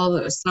 like all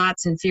those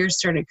thoughts and fears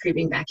started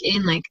creeping back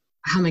in, like,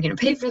 how am I going to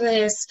pay for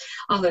this?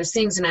 All those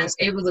things. And I was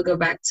able to go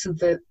back to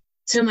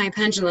to my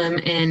pendulum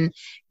and,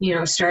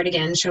 start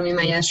again, show me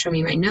my yes, show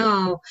me my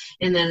no.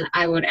 And then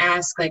I would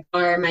ask, like,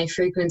 are my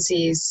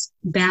frequencies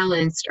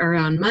balanced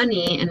around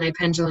money? And my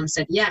pendulum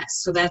said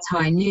yes. So that's how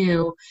I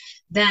knew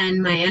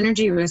then my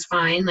energy was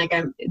fine. Like,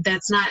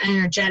 that's not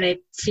energetic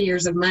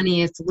fears of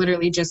money. It's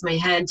literally just my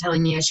head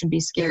telling me I should be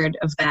scared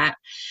of that.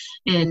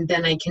 And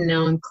then I can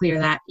know and clear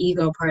that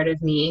ego part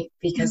of me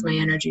because my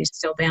energy is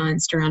still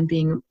balanced around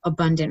being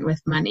abundant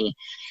with money.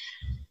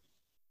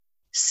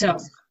 So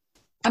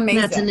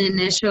amazing. That's an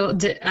initial,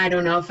 I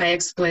don't know if I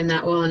explained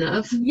that well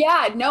enough.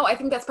 Yeah, no, I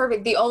think that's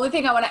perfect. The only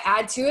thing I want to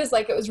add too is,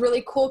 like, it was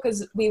really cool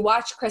because we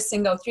watched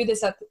Kristen go through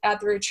this at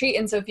the retreat.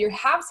 And so if you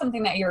have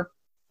something that you're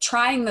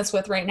trying this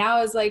with right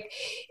now, is like,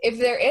 if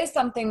there is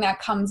something that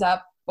comes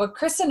up, what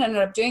Kristen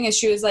ended up doing is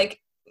she was like,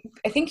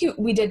 I think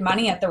we did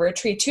money at the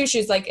retreat too.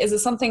 She's like, is it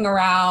something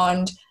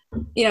around,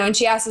 and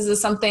she asked, is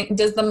this something,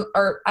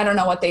 or I don't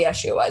know what the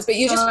issue was, but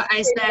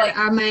I said, like,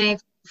 are my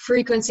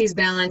frequencies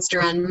balanced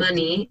around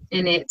money?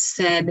 And it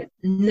said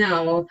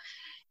no.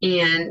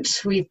 And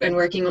we've been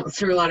working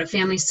through a lot of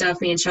family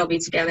stuff, me and Shelby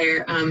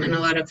together, and a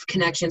lot of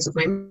connections with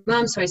my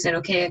mom. So I said,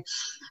 okay,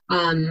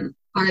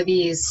 are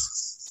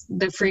these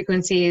the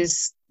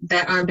frequencies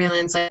that aren't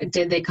balanced? Like,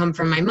 did they come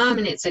from my mom?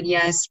 And it said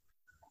yes.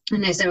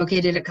 And I said,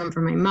 okay, did it come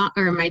from my mom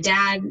or my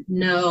dad?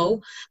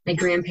 No. My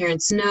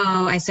grandparents?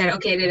 No. I said,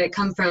 okay, did it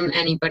come from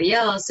anybody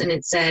else? And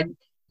it said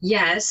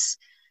yes.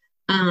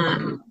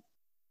 And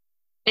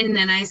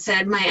then I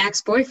said, my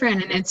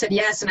ex-boyfriend, and it said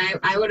yes. And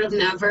I would have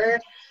never,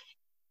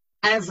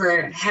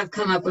 ever have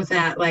come up with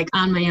that, like,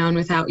 on my own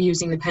without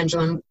using the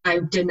pendulum. I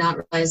did not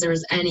realize there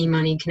was any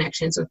money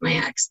connections with my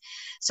ex.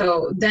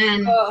 So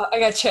then I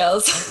got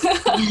chills.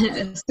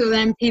 So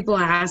then people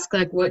ask,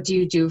 like, what do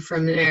you do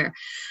from there?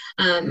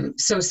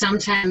 So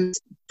sometimes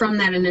from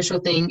that initial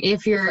thing,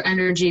 if your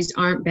energies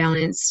aren't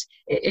balanced,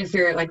 if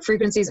your, like,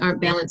 frequencies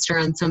aren't balanced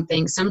around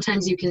something,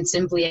 sometimes you can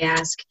simply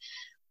ask,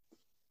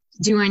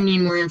 do I need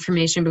more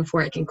information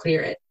before I can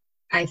clear it?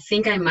 I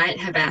think I might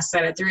have asked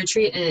that at the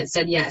retreat, and it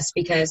said yes,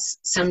 because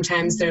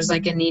sometimes there's,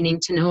 like, a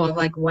needing to know of,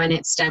 like, when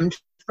it stemmed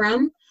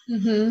from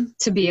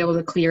to be able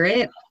to clear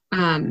it.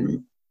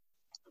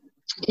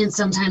 And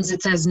sometimes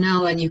it says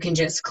no, and you can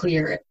just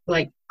clear it,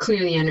 like,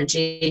 clear the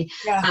energy.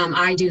 Yeah.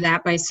 I do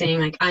that by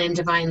saying, like, I am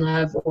divine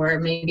love, or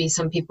maybe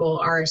some people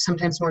are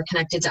sometimes more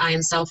connected to I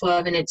am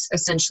self-love. And it's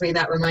essentially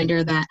that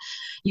reminder that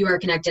you are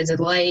connected to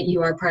the light,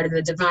 you are part of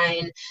the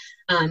divine.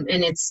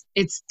 And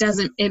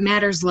it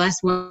matters less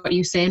what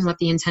you say and what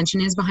the intention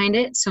is behind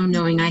it. So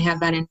knowing I have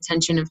that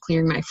intention of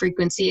clearing my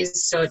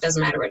frequencies, so it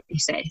doesn't matter what you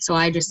say. So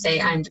I just say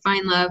I'm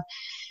divine love.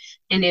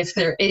 And if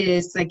there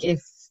is, like,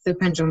 if the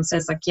pendulum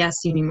says, like, yes,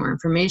 you need more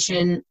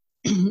information,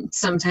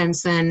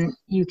 sometimes then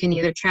you can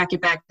either track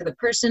it back to the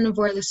person of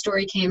where the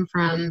story came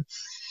from.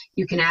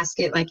 You can ask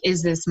it, like,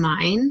 is this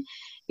mine?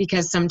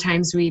 Because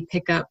sometimes we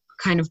pick up,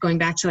 kind of going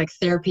back to, like,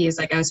 therapy, is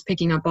like, I was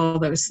picking up all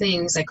those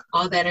things, like,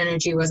 all that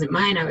energy wasn't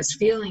mine, I was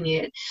feeling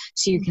it.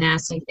 So you can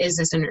ask, like, is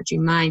this energy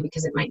mine?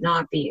 Because it might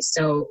not be.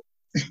 So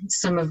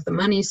some of the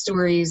money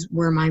stories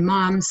were my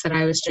mom's that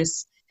I was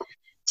just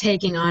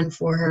taking on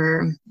for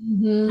her.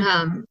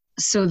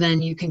 So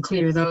then you can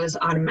clear those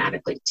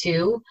automatically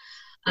too.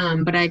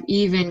 But I've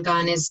even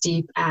gone as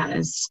deep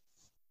as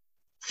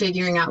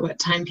figuring out what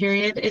time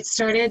period it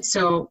started.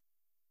 So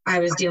I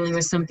was dealing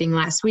with something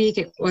last week.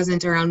 It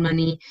wasn't around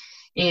money.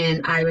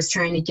 And I was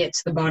trying to get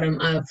to the bottom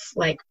of,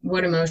 like,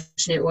 what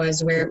emotion it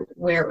was, where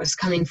it was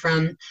coming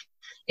from.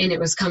 And it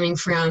was coming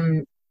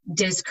from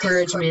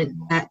discouragement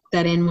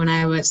that in when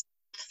I was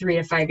 3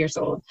 to 5 years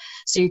old.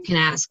 So you can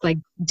ask, like,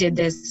 did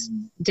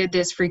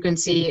this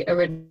frequency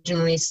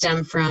originally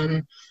stem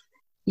from,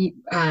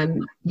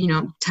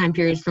 time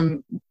period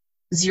from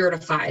 0 to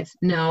 5?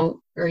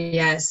 No or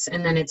yes.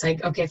 And then it's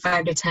like, okay,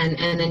 5 to 10.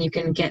 And then you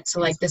can get to,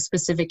 like, the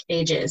specific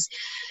ages.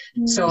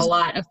 So a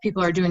lot of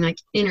people are doing, like,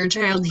 inner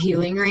child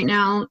healing right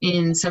now.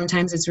 And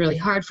sometimes it's really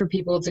hard for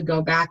people to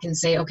go back and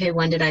say, okay,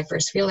 when did I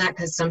first feel that?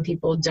 Because some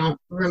people don't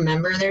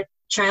remember their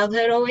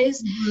childhood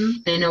always.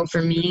 I know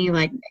for me,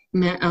 like,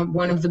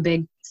 one of the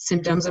big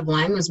symptoms of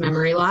Lyme was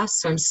memory loss.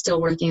 So I'm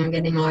still working on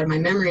getting a lot of my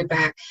memory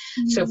back.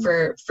 So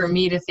for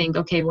me to think,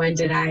 okay, when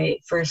did I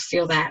first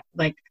feel that?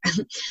 Like,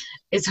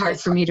 it's hard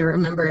for me to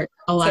remember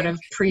a lot of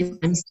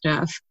pre-Lyme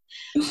stuff.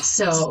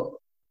 So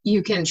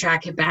you can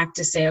track it back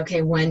to say,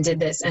 okay, when did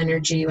this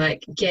energy,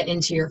 like, get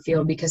into your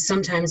field? Because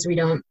sometimes we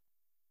don't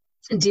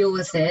deal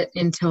with it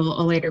until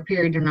a later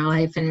period in our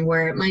life, and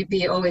where it might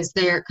be always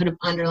there, it could have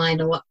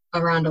underlined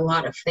around a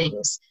lot of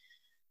things.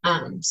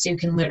 So you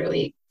can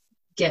literally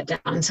get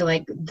down to,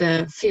 like,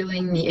 the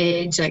feeling, the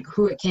age, like,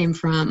 who it came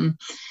from,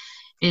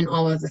 and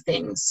all of the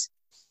things.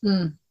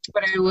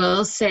 But I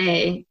will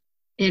say,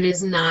 it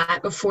is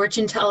not a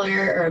fortune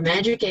teller or a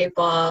magic 8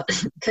 ball,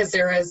 because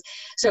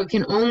so it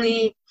can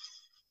only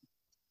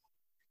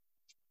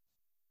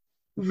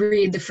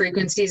read the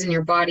frequencies in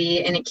your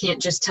body, and it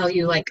can't just tell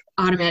you, like,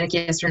 automatic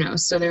yes or no.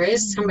 So there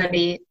is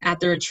somebody at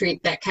the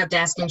retreat that kept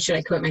asking, should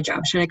I quit my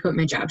job? Should I quit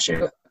my job?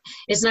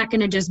 It's not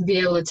going to just be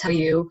able to tell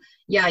you,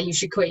 yeah, you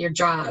should quit your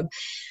job.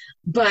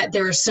 but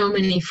there were so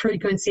many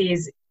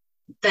frequencies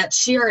that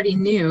she already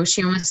knew.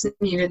 She almost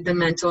needed the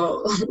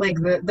mental, like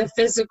the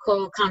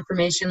physical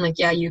confirmation, like,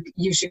 yeah,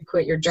 you should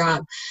quit your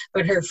job.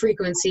 But her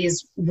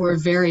frequencies were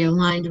very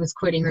aligned with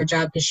quitting her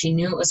job because she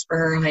knew it was for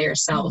her higher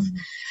self.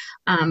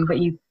 But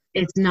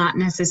it's not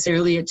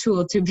necessarily a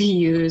tool to be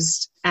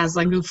used as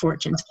like a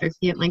fortune teller.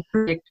 You can't like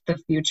predict the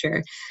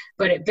future,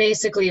 but it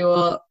basically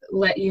will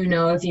let you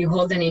know if you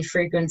hold any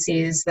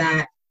frequencies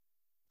that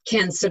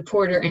can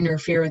support or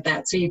interfere with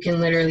that. So you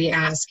can literally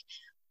ask,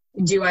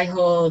 do I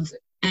hold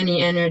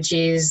any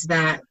energies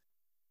that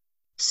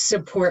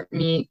support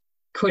me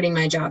quitting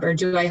my job? Or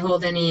do I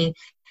hold any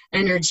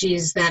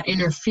energies that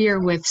interfere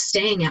with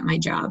staying at my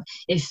job?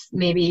 If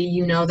maybe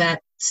you know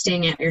that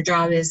staying at your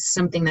job is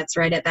something that's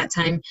right at that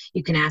time,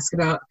 you can ask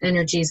about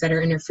energies that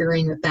are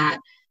interfering with that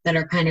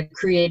are kind of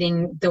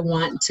creating the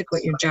want to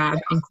quit your job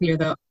and clear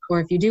or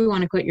if you do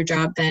want to quit your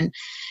job, then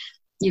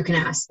you can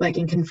ask like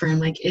and confirm,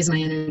 like, is my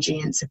energy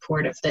in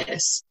support of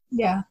this?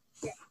 Yeah.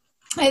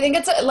 I think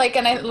it's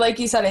like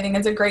you said, I think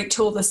it's a great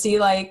tool to see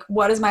like,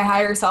 what is my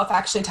higher self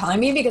actually telling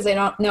me? Because I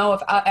don't know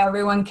if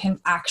everyone can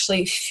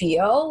actually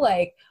feel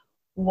like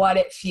what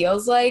it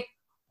feels like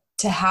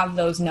to have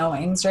those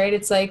knowings, right?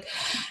 It's like,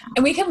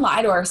 and we can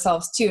lie to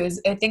ourselves too.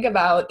 I think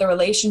about the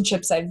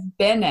relationships I've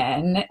been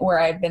in where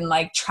I've been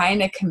like trying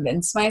to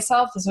convince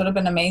myself. This would have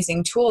been an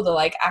amazing tool to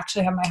like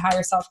actually have my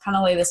higher self kind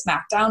of lay the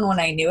smack down when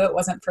I knew it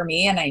wasn't for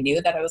me. And I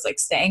knew that I was like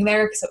staying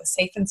there because it was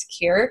safe and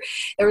secure.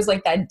 There was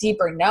like that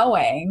deeper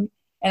knowing.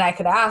 And I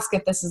could ask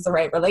if this is the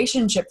right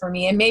relationship for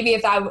me. And maybe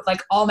if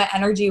like all my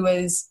energy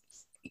was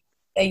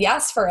a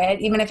yes for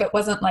it, even if it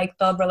wasn't like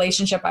the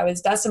relationship I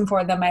was destined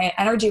for, then my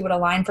energy would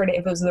align for it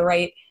if it was the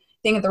right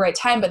thing at the right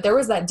time. But there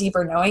was that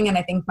deeper knowing. And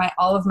I think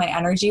all of my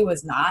energy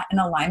was not in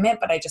alignment,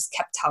 but I just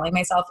kept telling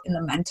myself in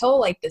the mental,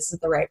 like, this is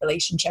the right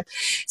relationship.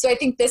 So I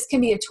think this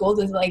can be a tool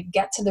to like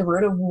get to the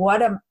root of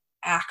what I'm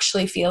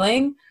actually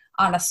feeling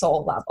on a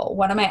soul level.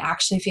 What am I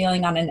actually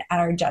feeling on an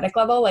energetic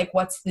level? Like,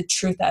 what's the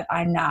truth that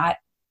I'm not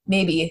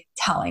maybe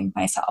telling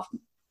myself?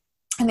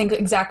 I think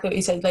exactly what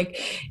you said,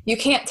 like, you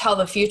can't tell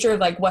the future,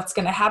 like what's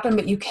going to happen,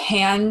 but you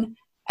can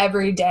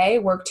every day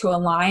work to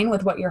align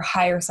with what your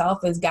higher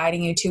self is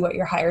guiding you to, what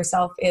your higher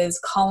self is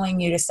calling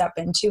you to step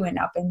into and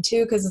up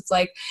into. Cause it's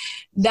like,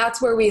 that's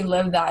where we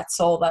live that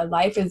soul, that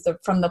life is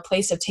from the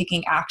place of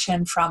taking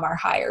action from our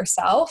higher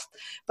self,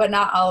 but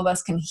not all of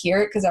us can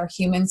hear it because our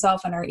human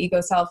self and our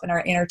ego self and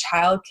our inner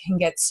child can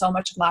get so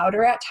much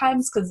louder at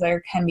times because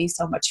there can be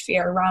so much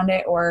fear around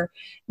it or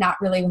not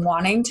really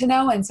wanting to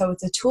know. And so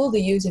it's a tool to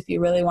use if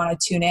you really want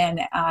to tune in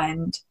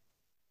and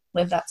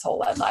live that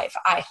soul-led life.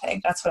 I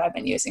think that's what I've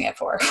been using it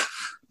for.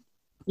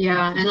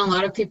 Yeah. And a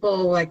lot of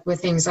people like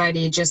with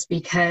anxiety, just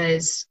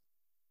because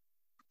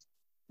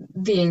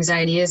the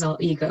anxiety is all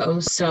ego.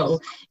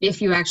 So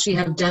if you actually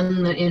have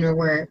done the inner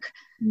work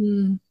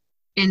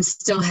and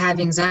still have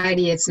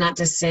anxiety, it's not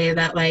to say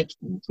that like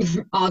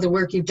all the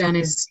work you've done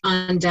is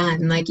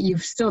undone. Like,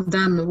 you've still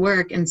done the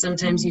work, and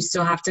sometimes you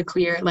still have to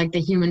clear like the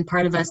human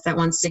part of us that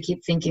wants to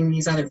keep thinking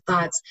these other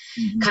thoughts.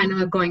 Kind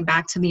of going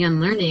back to the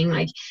unlearning,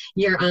 like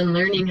you're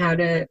unlearning how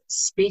to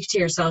speak to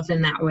yourself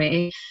in that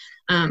way.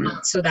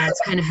 So that's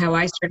kind of how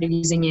I started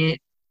using it.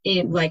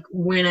 Like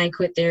when I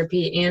quit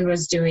therapy and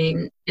was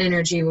doing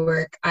energy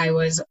work, I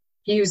was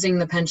using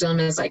the pendulum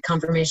as like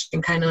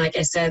confirmation, kind of like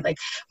I said, like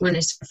when I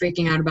started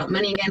freaking out about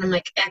money again, I'm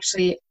like,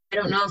 actually, I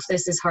don't know if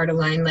this is heart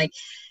aligned. Like,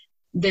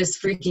 this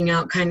freaking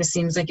out kind of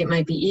seems like it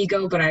might be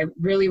ego, but I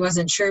really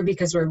wasn't sure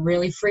because we're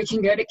really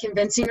freaking good at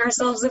convincing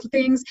ourselves of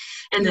things.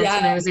 And that's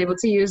when I was able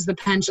to use the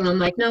pendulum,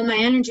 like, no, my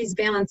energy's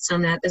balanced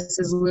on that. This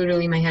is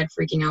literally my head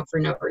freaking out for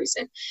no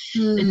reason.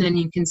 And then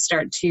you can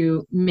start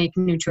to make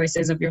new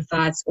choices of your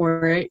thoughts,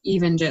 or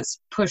even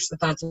just push the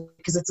thoughts,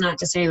 because it's not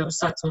to say those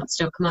thoughts won't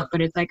still come up, but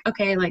it's like,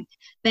 okay, like,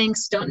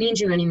 thanks, don't need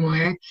you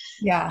anymore.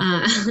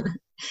 Yeah.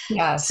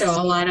 So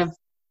a lot of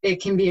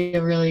it can be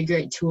a really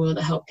great tool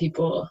to help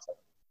people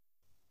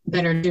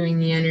that are doing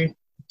the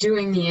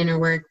inner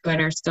work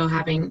but are still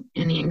having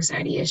any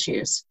anxiety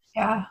issues.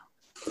 Yeah,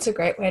 it's a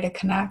great way to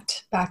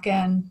connect back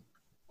in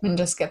and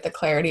just get the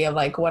clarity of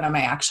like, what am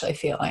I actually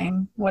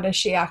feeling? What is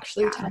she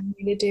actually telling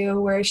me to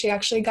do? Where is she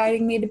actually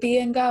guiding me to be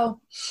and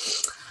go?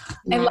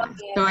 I love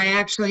it. So I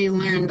actually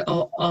learned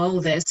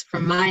all this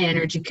from my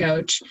energy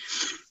coach,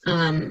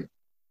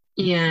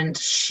 and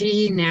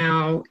she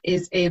now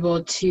is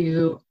able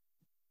to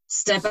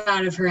step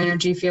out of her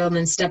energy field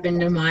and step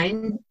into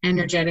mine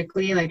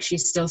energetically, like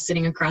she's still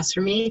sitting across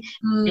from me,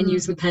 and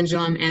use the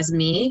pendulum as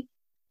me.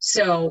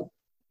 So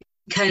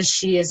because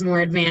she is more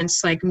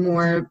advanced, like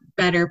more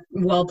better,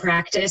 well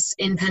practiced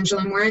in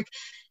pendulum work,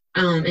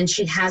 and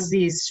she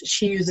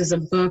uses a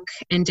book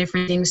and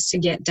different things to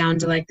get down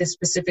to like the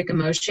specific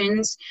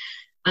emotions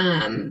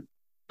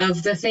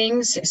of the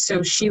things.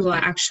 So she will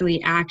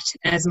actually act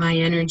as my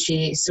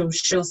energy. So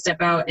she'll step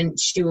out and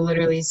she will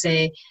literally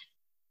say,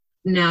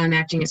 now I'm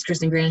acting as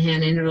Kristen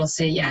Granahan, and it'll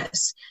say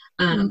yes.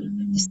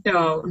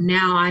 So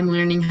now I'm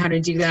learning how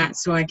to do that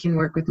so I can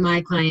work with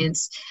my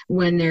clients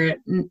when they're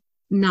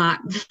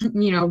not,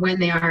 when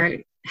they are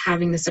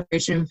having the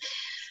separation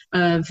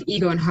of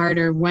ego and heart,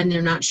 or when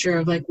they're not sure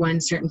of like when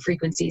certain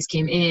frequencies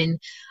came in,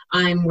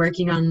 I'm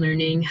working on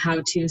learning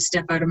how to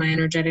step out of my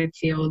energetic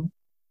field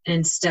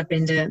and step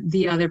into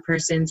the other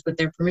person's with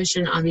their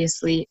permission,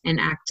 obviously, and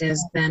act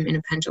as them in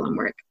a pendulum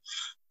work.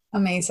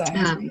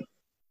 Amazing.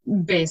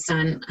 Based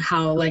on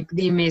how like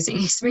the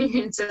amazing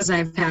experiences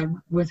I've had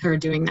with her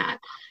doing that.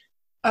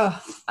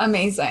 Oh,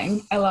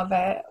 amazing. I love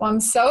it. Well, I'm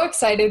so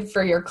excited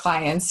for your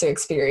clients to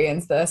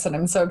experience this. And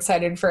I'm so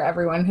excited for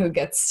everyone who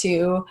gets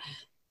to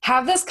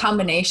have this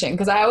combination.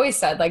 Because I always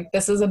said, like,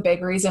 this is a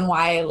big reason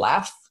why I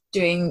left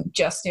doing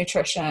just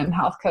nutrition and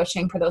health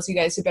coaching. For those of you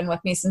guys who've been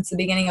with me since the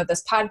beginning of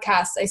this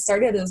podcast, I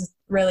started as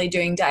really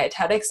doing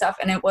dietetic stuff.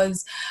 And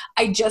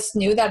I just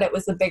knew that it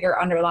was the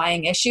bigger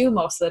underlying issue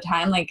most of the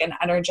time, like an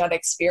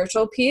energetic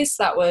spiritual piece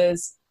that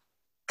was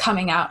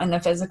coming out in the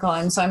physical.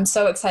 And so I'm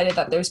so excited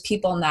that there's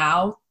people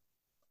now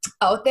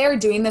out there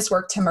doing this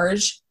work to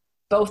merge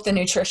both the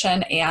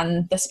nutrition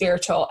and the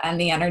spiritual and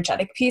the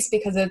energetic piece,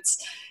 because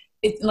it's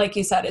like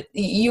you said,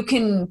 you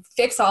can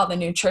fix all the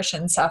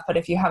nutrition stuff, but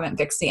if you haven't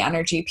fixed the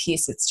energy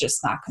piece, it's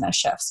just not going to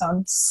shift. So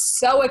I'm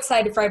so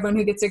excited for everyone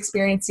who gets to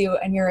experience you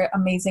and your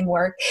amazing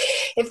work.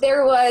 If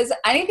there was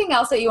anything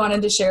else that you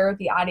wanted to share with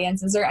the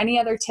audience, is there any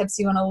other tips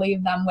you want to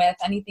leave them with?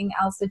 Anything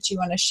else that you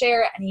want to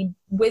share? Any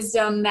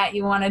wisdom that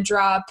you want to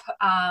drop?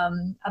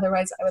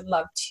 Otherwise, I would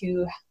love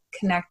to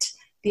connect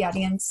the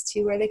audience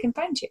to where they can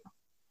find you.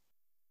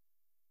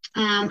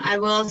 I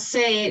will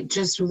say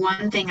just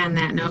one thing on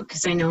that note,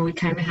 because I know we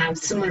kind of have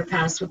similar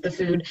paths with the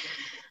food.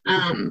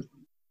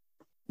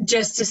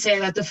 Just to say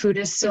that the food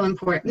is still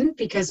important,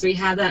 because we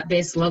have that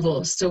base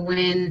level. So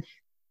when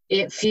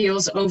it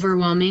feels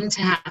overwhelming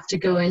to have to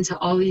go into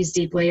all these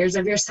deep layers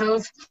of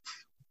yourself,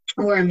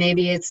 or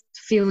maybe it's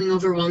feeling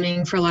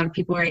overwhelming for a lot of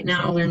people right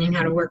now, learning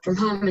how to work from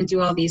home and do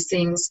all these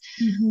things,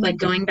 like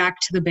going back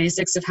to the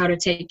basics of how to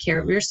take care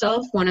of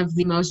yourself. One of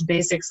the most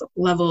basic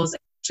levels,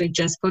 actually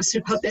just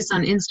posted about this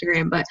on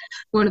Instagram, but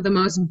one of the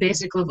most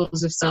basic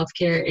levels of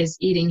self-care is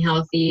eating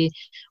healthy,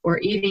 or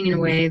eating in a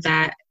way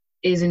that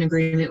is in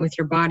agreement with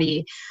your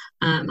body.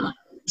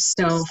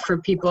 So for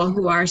people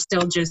who are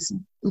still just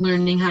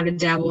learning how to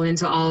dabble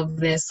into all of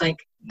this, like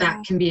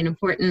that can be an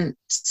important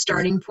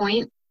starting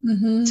point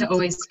to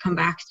always come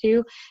back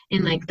to.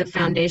 And like the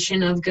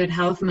foundation of good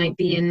health might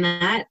be in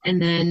that,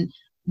 and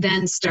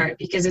then start,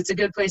 because it's a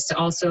good place to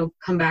also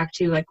come back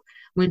to. Like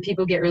when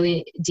people get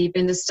really deep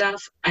into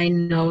stuff, I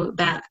know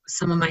that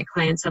some of my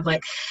clients have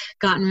like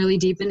gotten really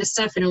deep into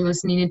stuff and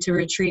almost needed to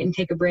retreat and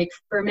take a break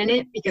for a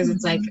minute, because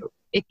it's like,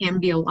 it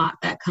can be a lot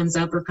that comes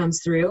up or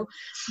comes through.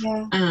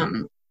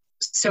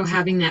 So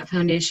having that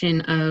foundation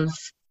of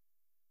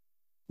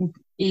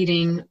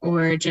eating,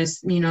 or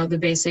just, you know, the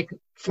basic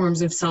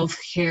forms of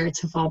self-care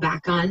to fall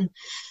back on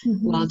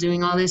while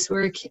doing all this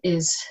work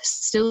is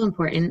still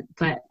important,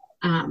 but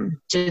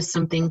just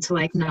something to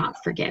like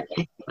not forget.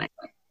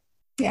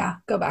 Yeah,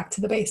 go back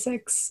to the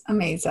basics.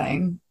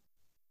 Amazing.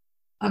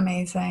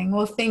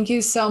 Well, thank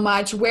you so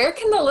much. Where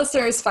can the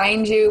listeners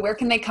find you? Where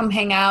can they come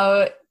hang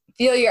out,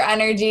 feel your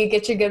energy,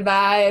 get your good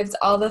vibes,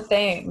 all the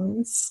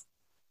things?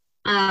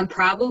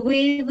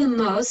 Probably the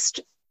most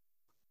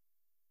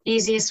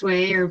easiest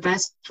way or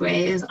best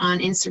way is on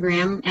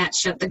Instagram at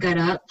Shut the Gut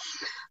Up.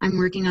 I'm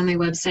working on my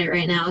website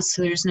right now,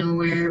 so there's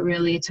nowhere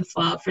really to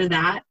follow for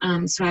that.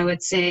 So I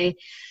would say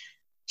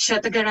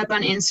Shut the Gut Up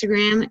on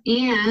Instagram.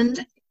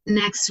 And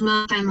next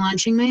month I'm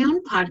launching my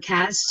own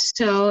podcast.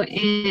 So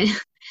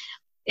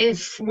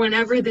if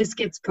whenever this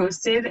gets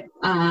posted,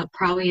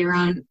 probably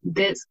around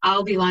this,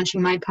 I'll be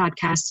launching my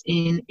podcast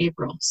in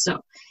April.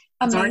 So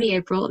it's already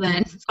April.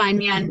 Then find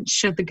me on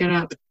Shut the Gut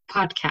Up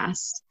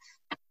podcast.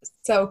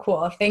 So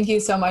cool. Thank you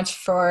so much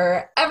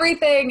for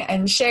everything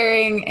and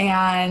sharing.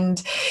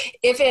 And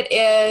if it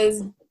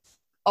is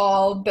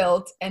all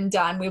built and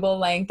done, we will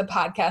link the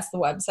podcast, the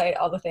website,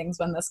 all the things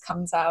when this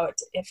comes out,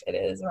 if it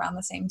is around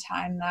the same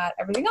time that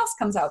everything else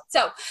comes out.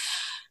 So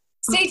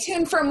stay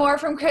tuned for more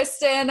from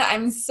Kristen.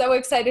 I'm so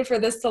excited for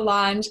this to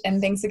launch.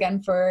 And thanks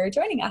again for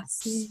joining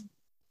us.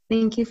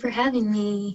 Thank you for having me.